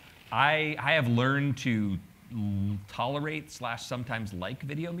 but like I have learned to tolerate / sometimes like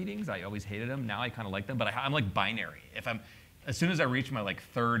video meetings. I always hated them. Now I kind of like them, but I'm like binary. As soon as I reach my like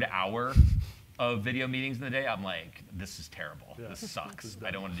 3rd hour of video meetings in the day, I'm like, this is terrible. Yeah. This sucks.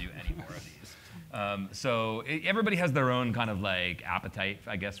 I don't want to do any more of these. So everybody has their own kind of like appetite,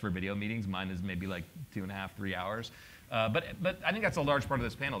 I guess, for video meetings. Mine is maybe like 2.5, 3 hours. But I think that's a large part of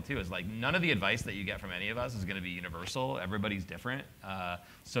this panel too, is like none of the advice that you get from any of us is going to be universal. Everybody's different.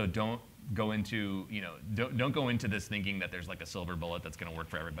 So don't go into this thinking that there's like a silver bullet that's going to work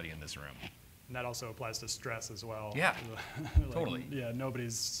for everybody in this room. And that also applies to stress as well. Yeah, like, totally. Yeah,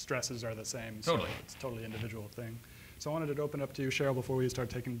 nobody's stresses are the same. Totally. So it's a totally individual thing. So I wanted to open up to you, Cheryl, before we start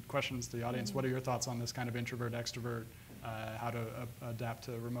taking questions to the audience. Mm-hmm. What are your thoughts on this kind of introvert, extrovert, how to adapt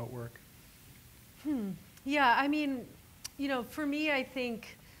to remote work? Yeah, I mean, for me, I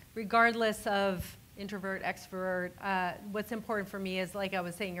think regardless of introvert, extrovert, what's important for me is, like I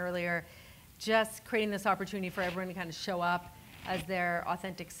was saying earlier, just creating this opportunity for everyone to kind of show up as their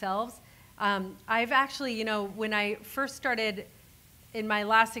authentic selves. I've actually, when I first started in my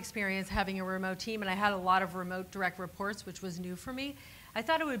last experience having a remote team, and I had a lot of remote direct reports, which was new for me, I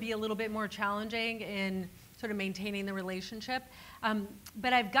thought it would be a little bit more challenging in sort of maintaining the relationship.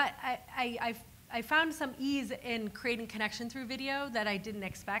 But I found some ease in creating connection through video that I didn't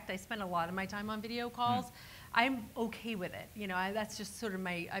expect. I spent a lot of my time on video calls. I'm okay with it. That's just sort of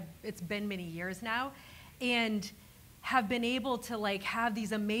it's been many years now. And have been able to like have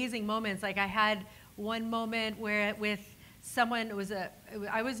these amazing moments. Like I had one moment where with someone,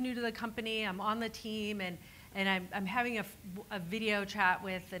 I was new to the company, I'm on the team, and I'm having a video chat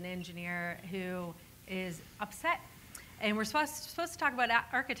with an engineer who is upset. And we're supposed to talk about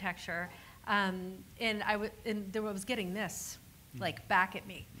architecture. And I was getting this like back at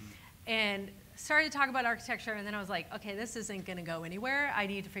me, and started to talk about architecture, and then I was like, okay, this isn't going to go anywhere. I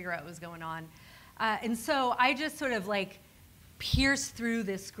need to figure out what's going on, and so I just sort of like pierced through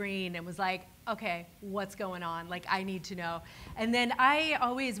this screen and was like, okay, what's going on? Like, I need to know. And then I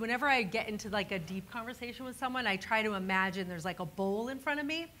always, whenever I get into like a deep conversation with someone, I try to imagine there's like a bowl in front of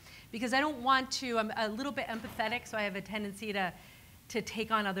me, because I don't want to. I'm a little bit empathetic, so I have a tendency to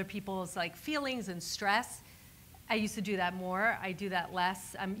take on other people's like feelings and stress. I used to do that more. I do that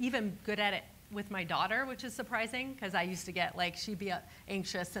less. I'm even good at it with my daughter, which is surprising because I used to get like, she'd be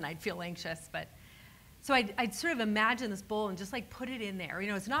anxious and I'd feel anxious. But so I'd sort of imagine this bowl and just like put it in there. You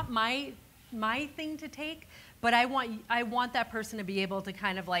know, it's not my thing to take, but I want that person to be able to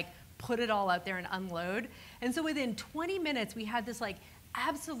kind of like put it all out there and unload. And so within 20 minutes, we had this like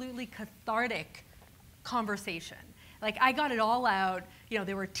absolutely cathartic conversation. Like I got it all out. You know,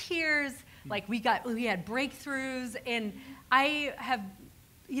 there were tears. Like we had breakthroughs, and I have,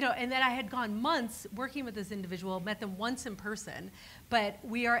 you know, and then I had gone months working with this individual, met them once in person, but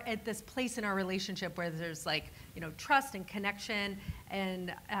we are at this place in our relationship where there's like, you know, trust and connection,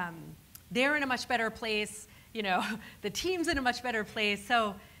 and they're in a much better place. You know, the team's in a much better place.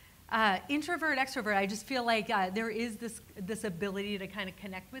 So introvert, extrovert, I just feel like there is this ability to kind of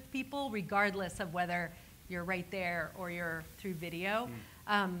connect with people regardless of whether you're right there or you're through video.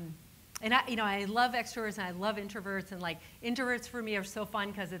 And I love extroverts and I love introverts, and like introverts for me are so fun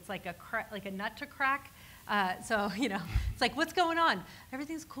because it's like a nut to crack. So, you know, it's like, what's going on?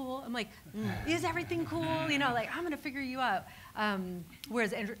 Everything's cool. I'm like, is everything cool? You know, like, I'm going to figure you out.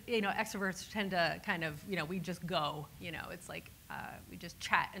 Whereas, you know, extroverts tend to kind of, you know, we just go, you know, it's like we just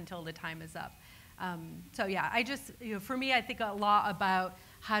chat until the time is up. So, yeah, I just, you know, for me, I think a lot about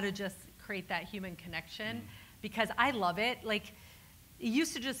how to just create that human connection because I love it. Like, it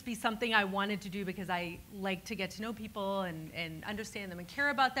used to just be something I wanted to do because I like to get to know people and understand them and care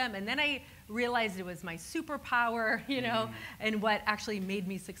about them. And then I realized it was my superpower, you know, and what actually made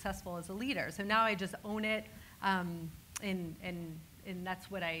me successful as a leader. So now I just own it, and that's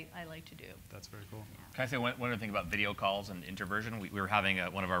what I like to do. That's very cool. Can I say one other thing about video calls and introversion? We were having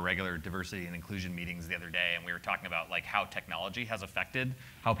one of our regular diversity and inclusion meetings the other day, and we were talking about like how technology has affected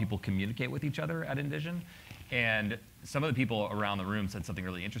how people communicate with each other at InVision. And some of the people around the room said something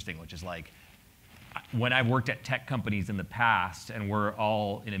really interesting, which is like, when I've worked at tech companies in the past and we're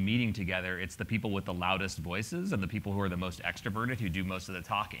all in a meeting together, it's the people with the loudest voices and the people who are the most extroverted who do most of the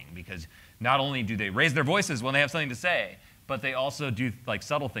talking, because not only do they raise their voices when they have something to say, but they also do like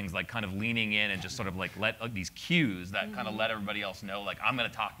subtle things like kind of leaning in and just sort of like let these cues that kind of let everybody else know, like, I'm going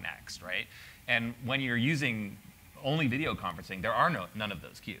to talk next, right? And when you're using only video conferencing, there are none of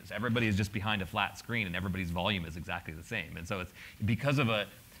those cues. Everybody is just behind a flat screen, and everybody's volume is exactly the same. And so it's because of a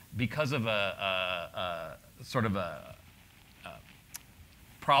sort of a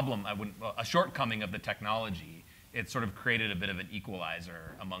problem, a shortcoming of the technology. It sort of created a bit of an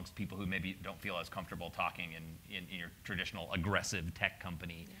equalizer amongst people who maybe don't feel as comfortable talking in your traditional aggressive tech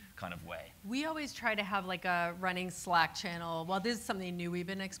company kind of way. We always try to have like a running Slack channel. Well, this is something new we've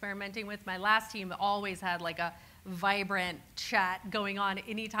been experimenting with. My last team always had like a vibrant chat going on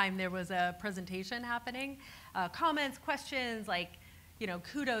anytime there was a presentation happening. Comments, questions, like, you know,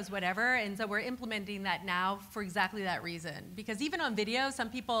 kudos, whatever. And so we're implementing that now for exactly that reason. Because even on video, some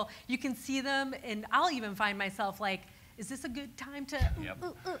people, you can see them, and I'll even find myself like, is this a good time to,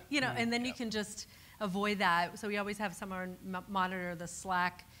 you know, and then you can just avoid that. So we always have someone monitor the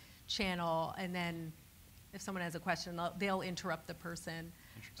Slack channel, and then if someone has a question, they'll interrupt the person.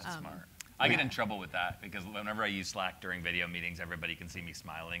 That's smart. I get in trouble with that because whenever I use Slack during video meetings, everybody can see me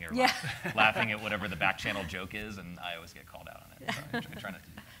smiling or laughing at whatever the back channel joke is, and I always get called out on it. So I try not to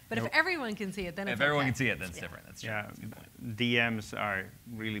do that. But if everyone can see it, then it's If everyone can see it, then it's different. That's true. Yeah, That's a good point. DMs are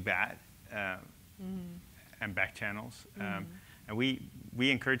really bad, and back channels. And we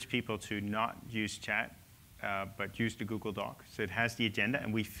encourage people to not use chat, but use the Google Doc. So it has the agenda,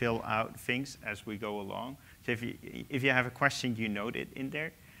 and we fill out things as we go along. So if you have a question, you note it in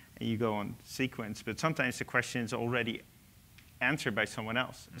there, and you go on sequence. But sometimes the question is already answered by someone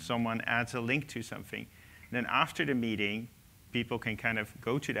else. Someone adds a link to something. And then after the meeting, people can kind of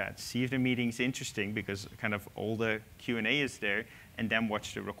go to that, see if the meeting's interesting, because kind of all the Q&A is there, and then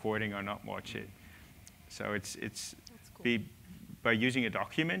watch the recording or not watch it. So it's cool. By using a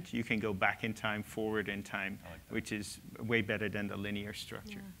document, you can go back in time, forward in time, which is way better than the linear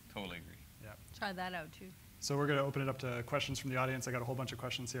structure. Yeah. Totally agree. Yeah. Try that out too. So we're going to open it up to questions from the audience. I got a whole bunch of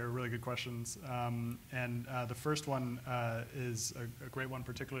questions here, really good questions. And the first one is a great one,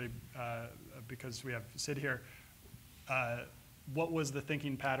 particularly because we have Sid here. What was the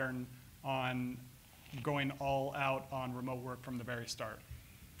thinking pattern on going all out on remote work from the very start?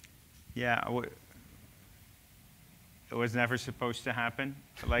 Yeah, it was never supposed to happen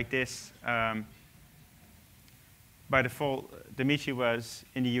like this. By default, Dimitri was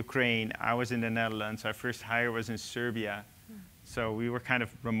in the Ukraine, I was in the Netherlands, our first hire was in Serbia. So we were kind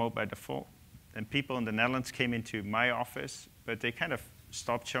of remote by default. And people in the Netherlands came into my office, but they kind of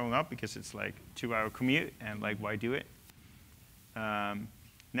stopped showing up because it's like a 2-hour commute, and like, why do it?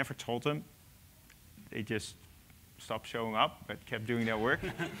 Never told them. They just stopped showing up, but kept doing their work.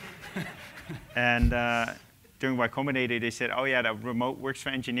 And during Y Combinator, they said, oh yeah, the remote works for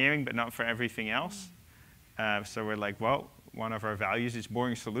engineering, but not for everything else. So we're like, well, one of our values is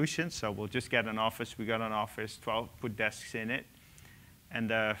boring solutions, so we'll just get an office. We got an office, 12, put desks in it. And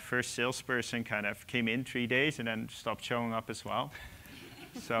the first salesperson kind of came in 3 days and then stopped showing up as well.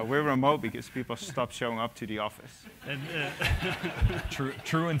 So we're remote because people stopped showing up to the office.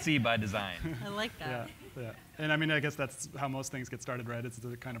 Truancy by design. I like that. Yeah. And I mean, I guess that's how most things get started, right? It's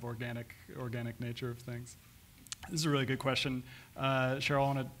the kind of organic nature of things. This is a really good question. Cheryl,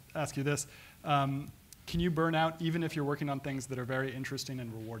 I want to ask you this. Can you burn out even if you're working on things that are very interesting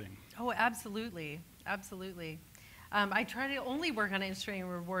and rewarding? Oh, absolutely. Absolutely. I try to only work on interesting and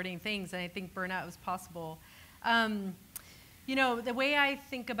rewarding things, and I think burnout is possible. You know, the way I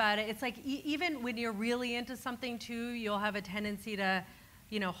think about it, it's like even when you're really into something too, you'll have a tendency to,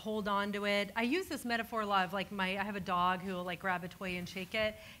 you know, hold on to it. I use this metaphor a lot of like I have a dog who will like grab a toy and shake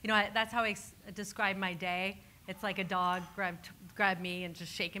it. You know, that's how I describe my day. It's like a dog grab me and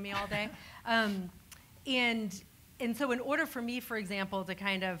just shaking me all day. And so in order for me, for example, to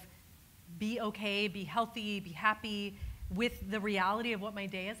kind of be okay, be healthy, be happy with the reality of what my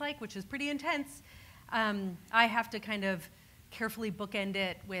day is like, which is pretty intense, I have to kind of carefully bookend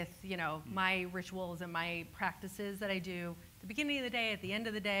it with, you know, my rituals and my practices that I do at the beginning of the day, at the end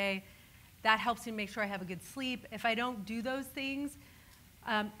of the day. That helps me make sure I have a good sleep. If I don't do those things,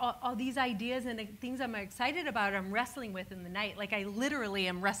 all these ideas and things I'm excited about, I'm wrestling with in the night. Like I literally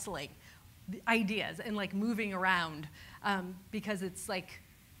am wrestling ideas and like moving around because it's like,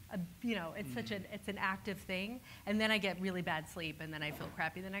 you know, it's it's an active thing. And then I get really bad sleep and then I feel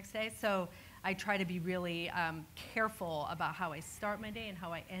crappy the next day. So I try to be really careful about how I start my day and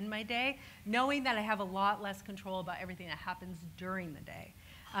how I end my day, knowing that I have a lot less control about everything that happens during the day.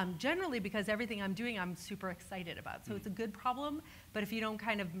 Generally because everything I'm doing I'm super excited about. So it's a good problem, but if you don't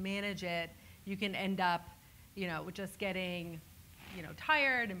kind of manage it, you can end up, you know, just getting, you know,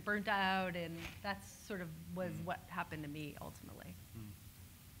 tired and burnt out, and that's sort of was what happened to me ultimately.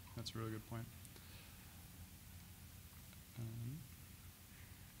 That's a really good point.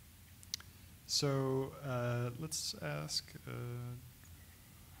 So let's ask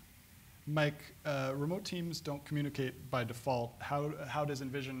Mike. Remote teams don't communicate by default. How has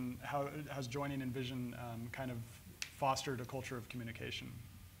joining InVision kind of fostered a culture of communication?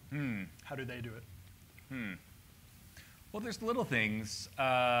 How do they do it? Well, there's little things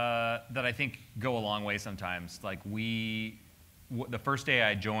that I think go a long way sometimes. Like the first day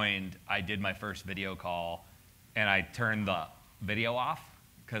I joined, I did my first video call, and I turned the video off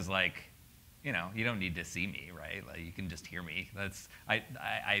because, like, you know, you don't need to see me, right? Like, you can just hear me. I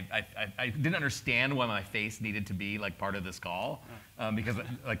didn't understand why my face needed to be like part of this call because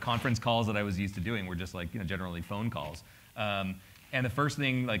like conference calls that I was used to doing were just like, you know, generally phone calls. And the first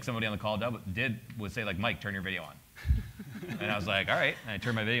thing like somebody on the call did was say like, Mike, turn your video on. And I was like, all right. And I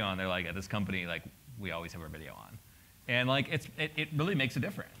turned my video on. They're like, at this company, like, we always have our video on. And like, it really makes a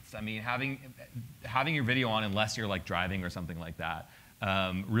difference. I mean, having your video on, unless you're like driving or something like that,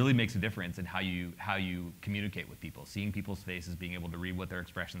 really makes a difference in how you communicate with people. Seeing people's faces, being able to read what their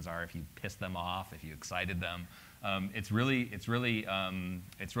expressions are, if you pissed them off, if you excited them, it's really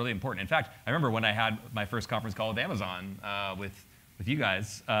important. In fact, I remember when I had my first conference call with Amazon with you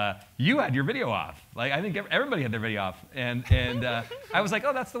guys, you had your video off. Like, I think everybody had their video off, and I was like,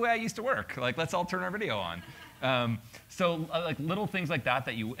 oh, that's the way I used to work. Like, let's all turn our video on. So like little things like that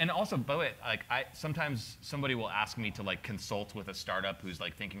and also, by the way, like sometimes somebody will ask me to like consult with a startup who's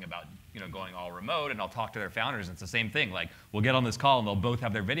like thinking about, you know, going all remote, and I'll talk to their founders, and it's the same thing. Like, we'll get on this call and they'll both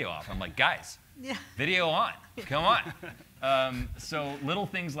have their video off. I'm like, guys, video on, come on. So little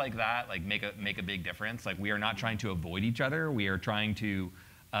things like that like make a big difference. Like, we are not trying to avoid each other. We are trying to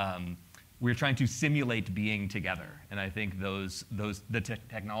simulate being together, and I think the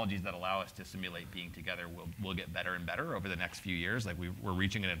technologies that allow us to simulate being together will get better and better over the next few years. Like, we're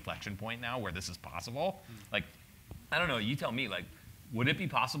reaching an inflection point now where this is possible. Like, I don't know, you tell me, like, would it be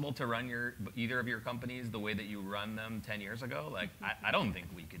possible to run either of your companies the way that you run them 10 years ago? Like, I don't think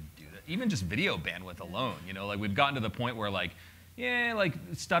we could do that. Even just video bandwidth alone, you know, like, we've gotten to the point where like, yeah, like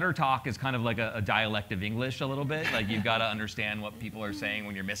stutter talk is kind of like a dialect of English a little bit. Like, you've got to understand what people are saying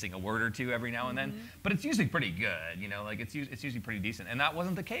when you're missing a word or two every now and then. But it's usually pretty good, you know, like it's usually pretty decent. And that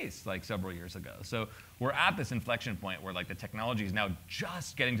wasn't the case like several years ago. So we're at this inflection point where like the technology is now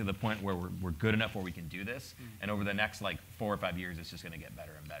just getting to the point where we're good enough where we can do this. And over the next like 4 or 5 years, it's just going to get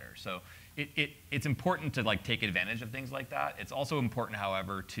better and better. So it's important to like take advantage of things like that. It's also important,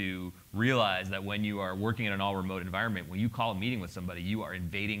 however, to realize that when you are working in an all remote environment, when you call a meeting with somebody, you are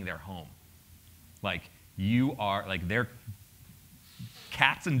invading their home. Like, you are like, their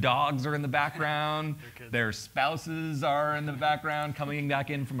cats and dogs are in the background. Their spouses are in the background coming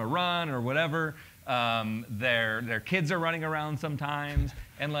back in from a run or whatever. Their kids are running around sometimes.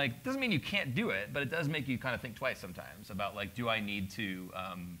 And like, doesn't mean you can't do it, but it does make you kind of think twice sometimes about like, do I need to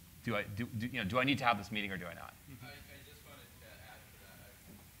do I need to have this meeting or do I not? I just wanted to add to that.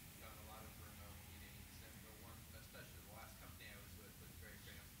 I've done a lot of remote meetings, and the one, especially the last company I was with, was very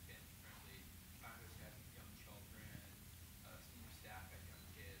family-friendly. Founders had young children, senior staff had young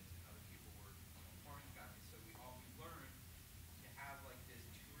kids, and other people were forming families. So we learned to have like this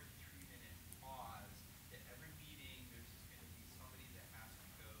 2 or 3 minute pause. At every meeting, there's just going to be somebody that has to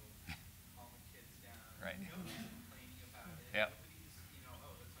go calm the kids down. Right. Nobody's complaining about it. Yep.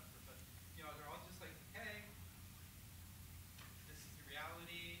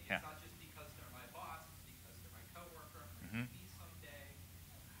 It's not just because they're my boss, it's because they're my coworker. I'm going to be someday.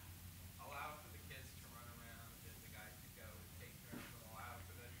 Allow for the kids to run around and the guys to go and take care of them. Allow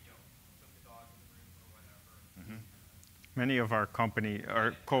for the, put the dog in the room or whatever. Many of our company,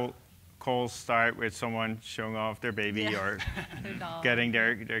 our calls start with someone showing off their baby or getting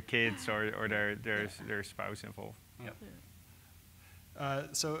their kids or their spouse involved.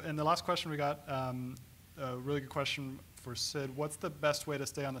 Yep. So in the last question we got, a really good question for Sid. What's the best way to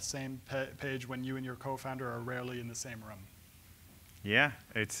stay on the same page when you and your co-founder are rarely in the same room? Yeah,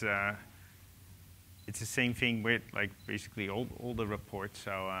 it's the same thing with like basically all the reports.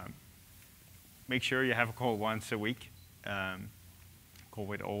 So make sure you have a call once a week. Call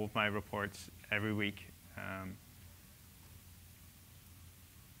with all of my reports every week.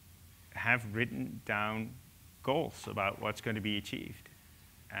 Have written down goals about what's going to be achieved.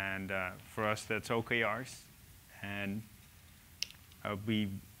 And for us, that's OKRs. And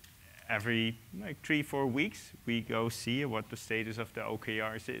every like 3-4 weeks, we go see what the status of the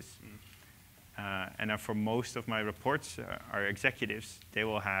OKRs is. And for most of my reports, our executives, they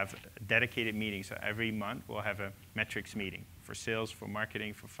will have dedicated meetings. So every month, we'll have a metrics meeting for sales, for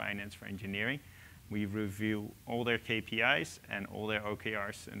marketing, for finance, for engineering. We review all their KPIs and all their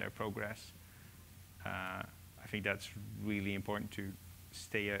OKRs and their progress. I think that's really important to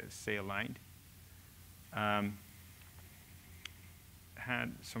stay aligned.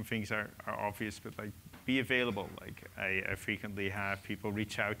 Some things are obvious, but like be available. Like I frequently have people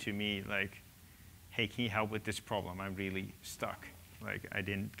reach out to me like, hey, can you help with this problem? I'm really stuck. Like I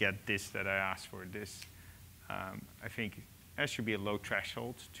didn't get this that I asked for this. I think there should be a low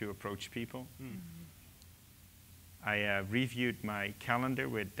threshold to approach people. I reviewed my calendar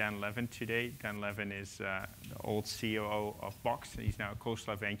with Dan Levin today. Dan Levin is the old COO of Box. He's now at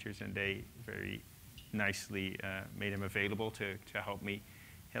Coastal Ventures, and they very nicely made him available to help me.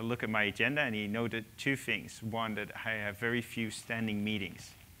 He'll look at my agenda, and he noted 2 things. One, that I have very few standing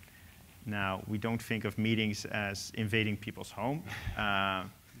meetings. Now, we don't think of meetings as invading people's home,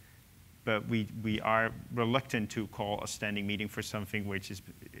 but we are reluctant to call a standing meeting for something which is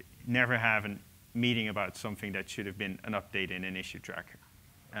never have a meeting about something that should have been an update in an issue tracker.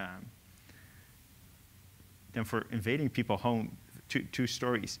 Then for invading people's home, 2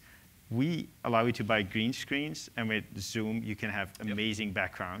 stories. We allow you to buy green screens, and with Zoom, you can have amazing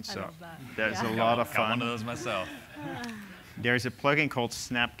backgrounds. So there's a lot of fun. Got one of those myself. There's a plugin called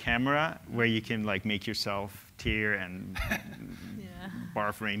Snap Camera where you can like make yourself tear and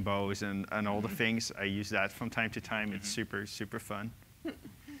barf rainbows and all the things. I use that from time to time. It's super, super fun.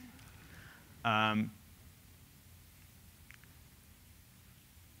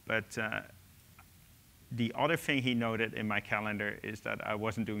 But the other thing he noted in my calendar is that I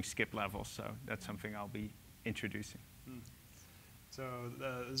wasn't doing skip levels, so that's something I'll be introducing. So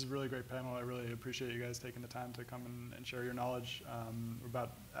this is a really great panel. I really appreciate you guys taking the time to come and share your knowledge. We're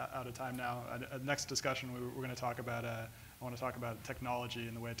about out of time now. Next discussion, we're going to talk about, I want to talk about technology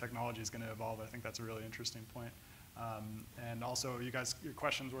and the way technology is going to evolve. I think that's a really interesting point. And also, you guys, your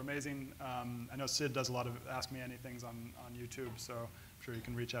questions were amazing. I know Sid does a lot of Ask Me Anythings on YouTube, so I'm sure you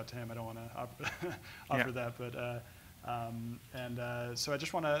can reach out to him. I don't want to offer that, but so I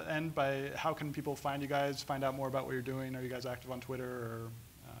just want to end by, how can people find you guys, find out more about what you're doing? Are you guys active on Twitter? Or,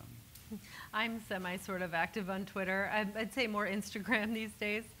 I'm sort of active on Twitter. I'd say more Instagram these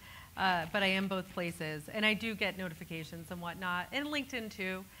days, but I am both places. And I do get notifications and whatnot, and LinkedIn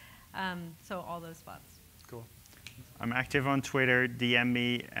too, so all those spots. Cool. I'm active on Twitter, DM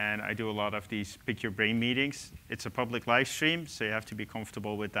me, and I do a lot of these Pick Your Brain meetings. It's a public live stream, so you have to be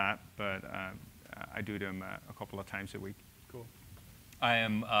comfortable with that, but I do them a couple of times a week. Cool. I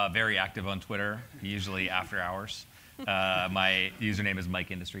am very active on Twitter, usually after hours. My username is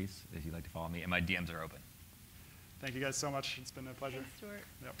Mike Industries, if you'd like to follow me, and my DMs are open. Thank you guys so much. It's been a pleasure. Thanks, Stewart.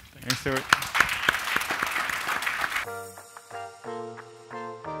 Yep, Thanks, Stewart.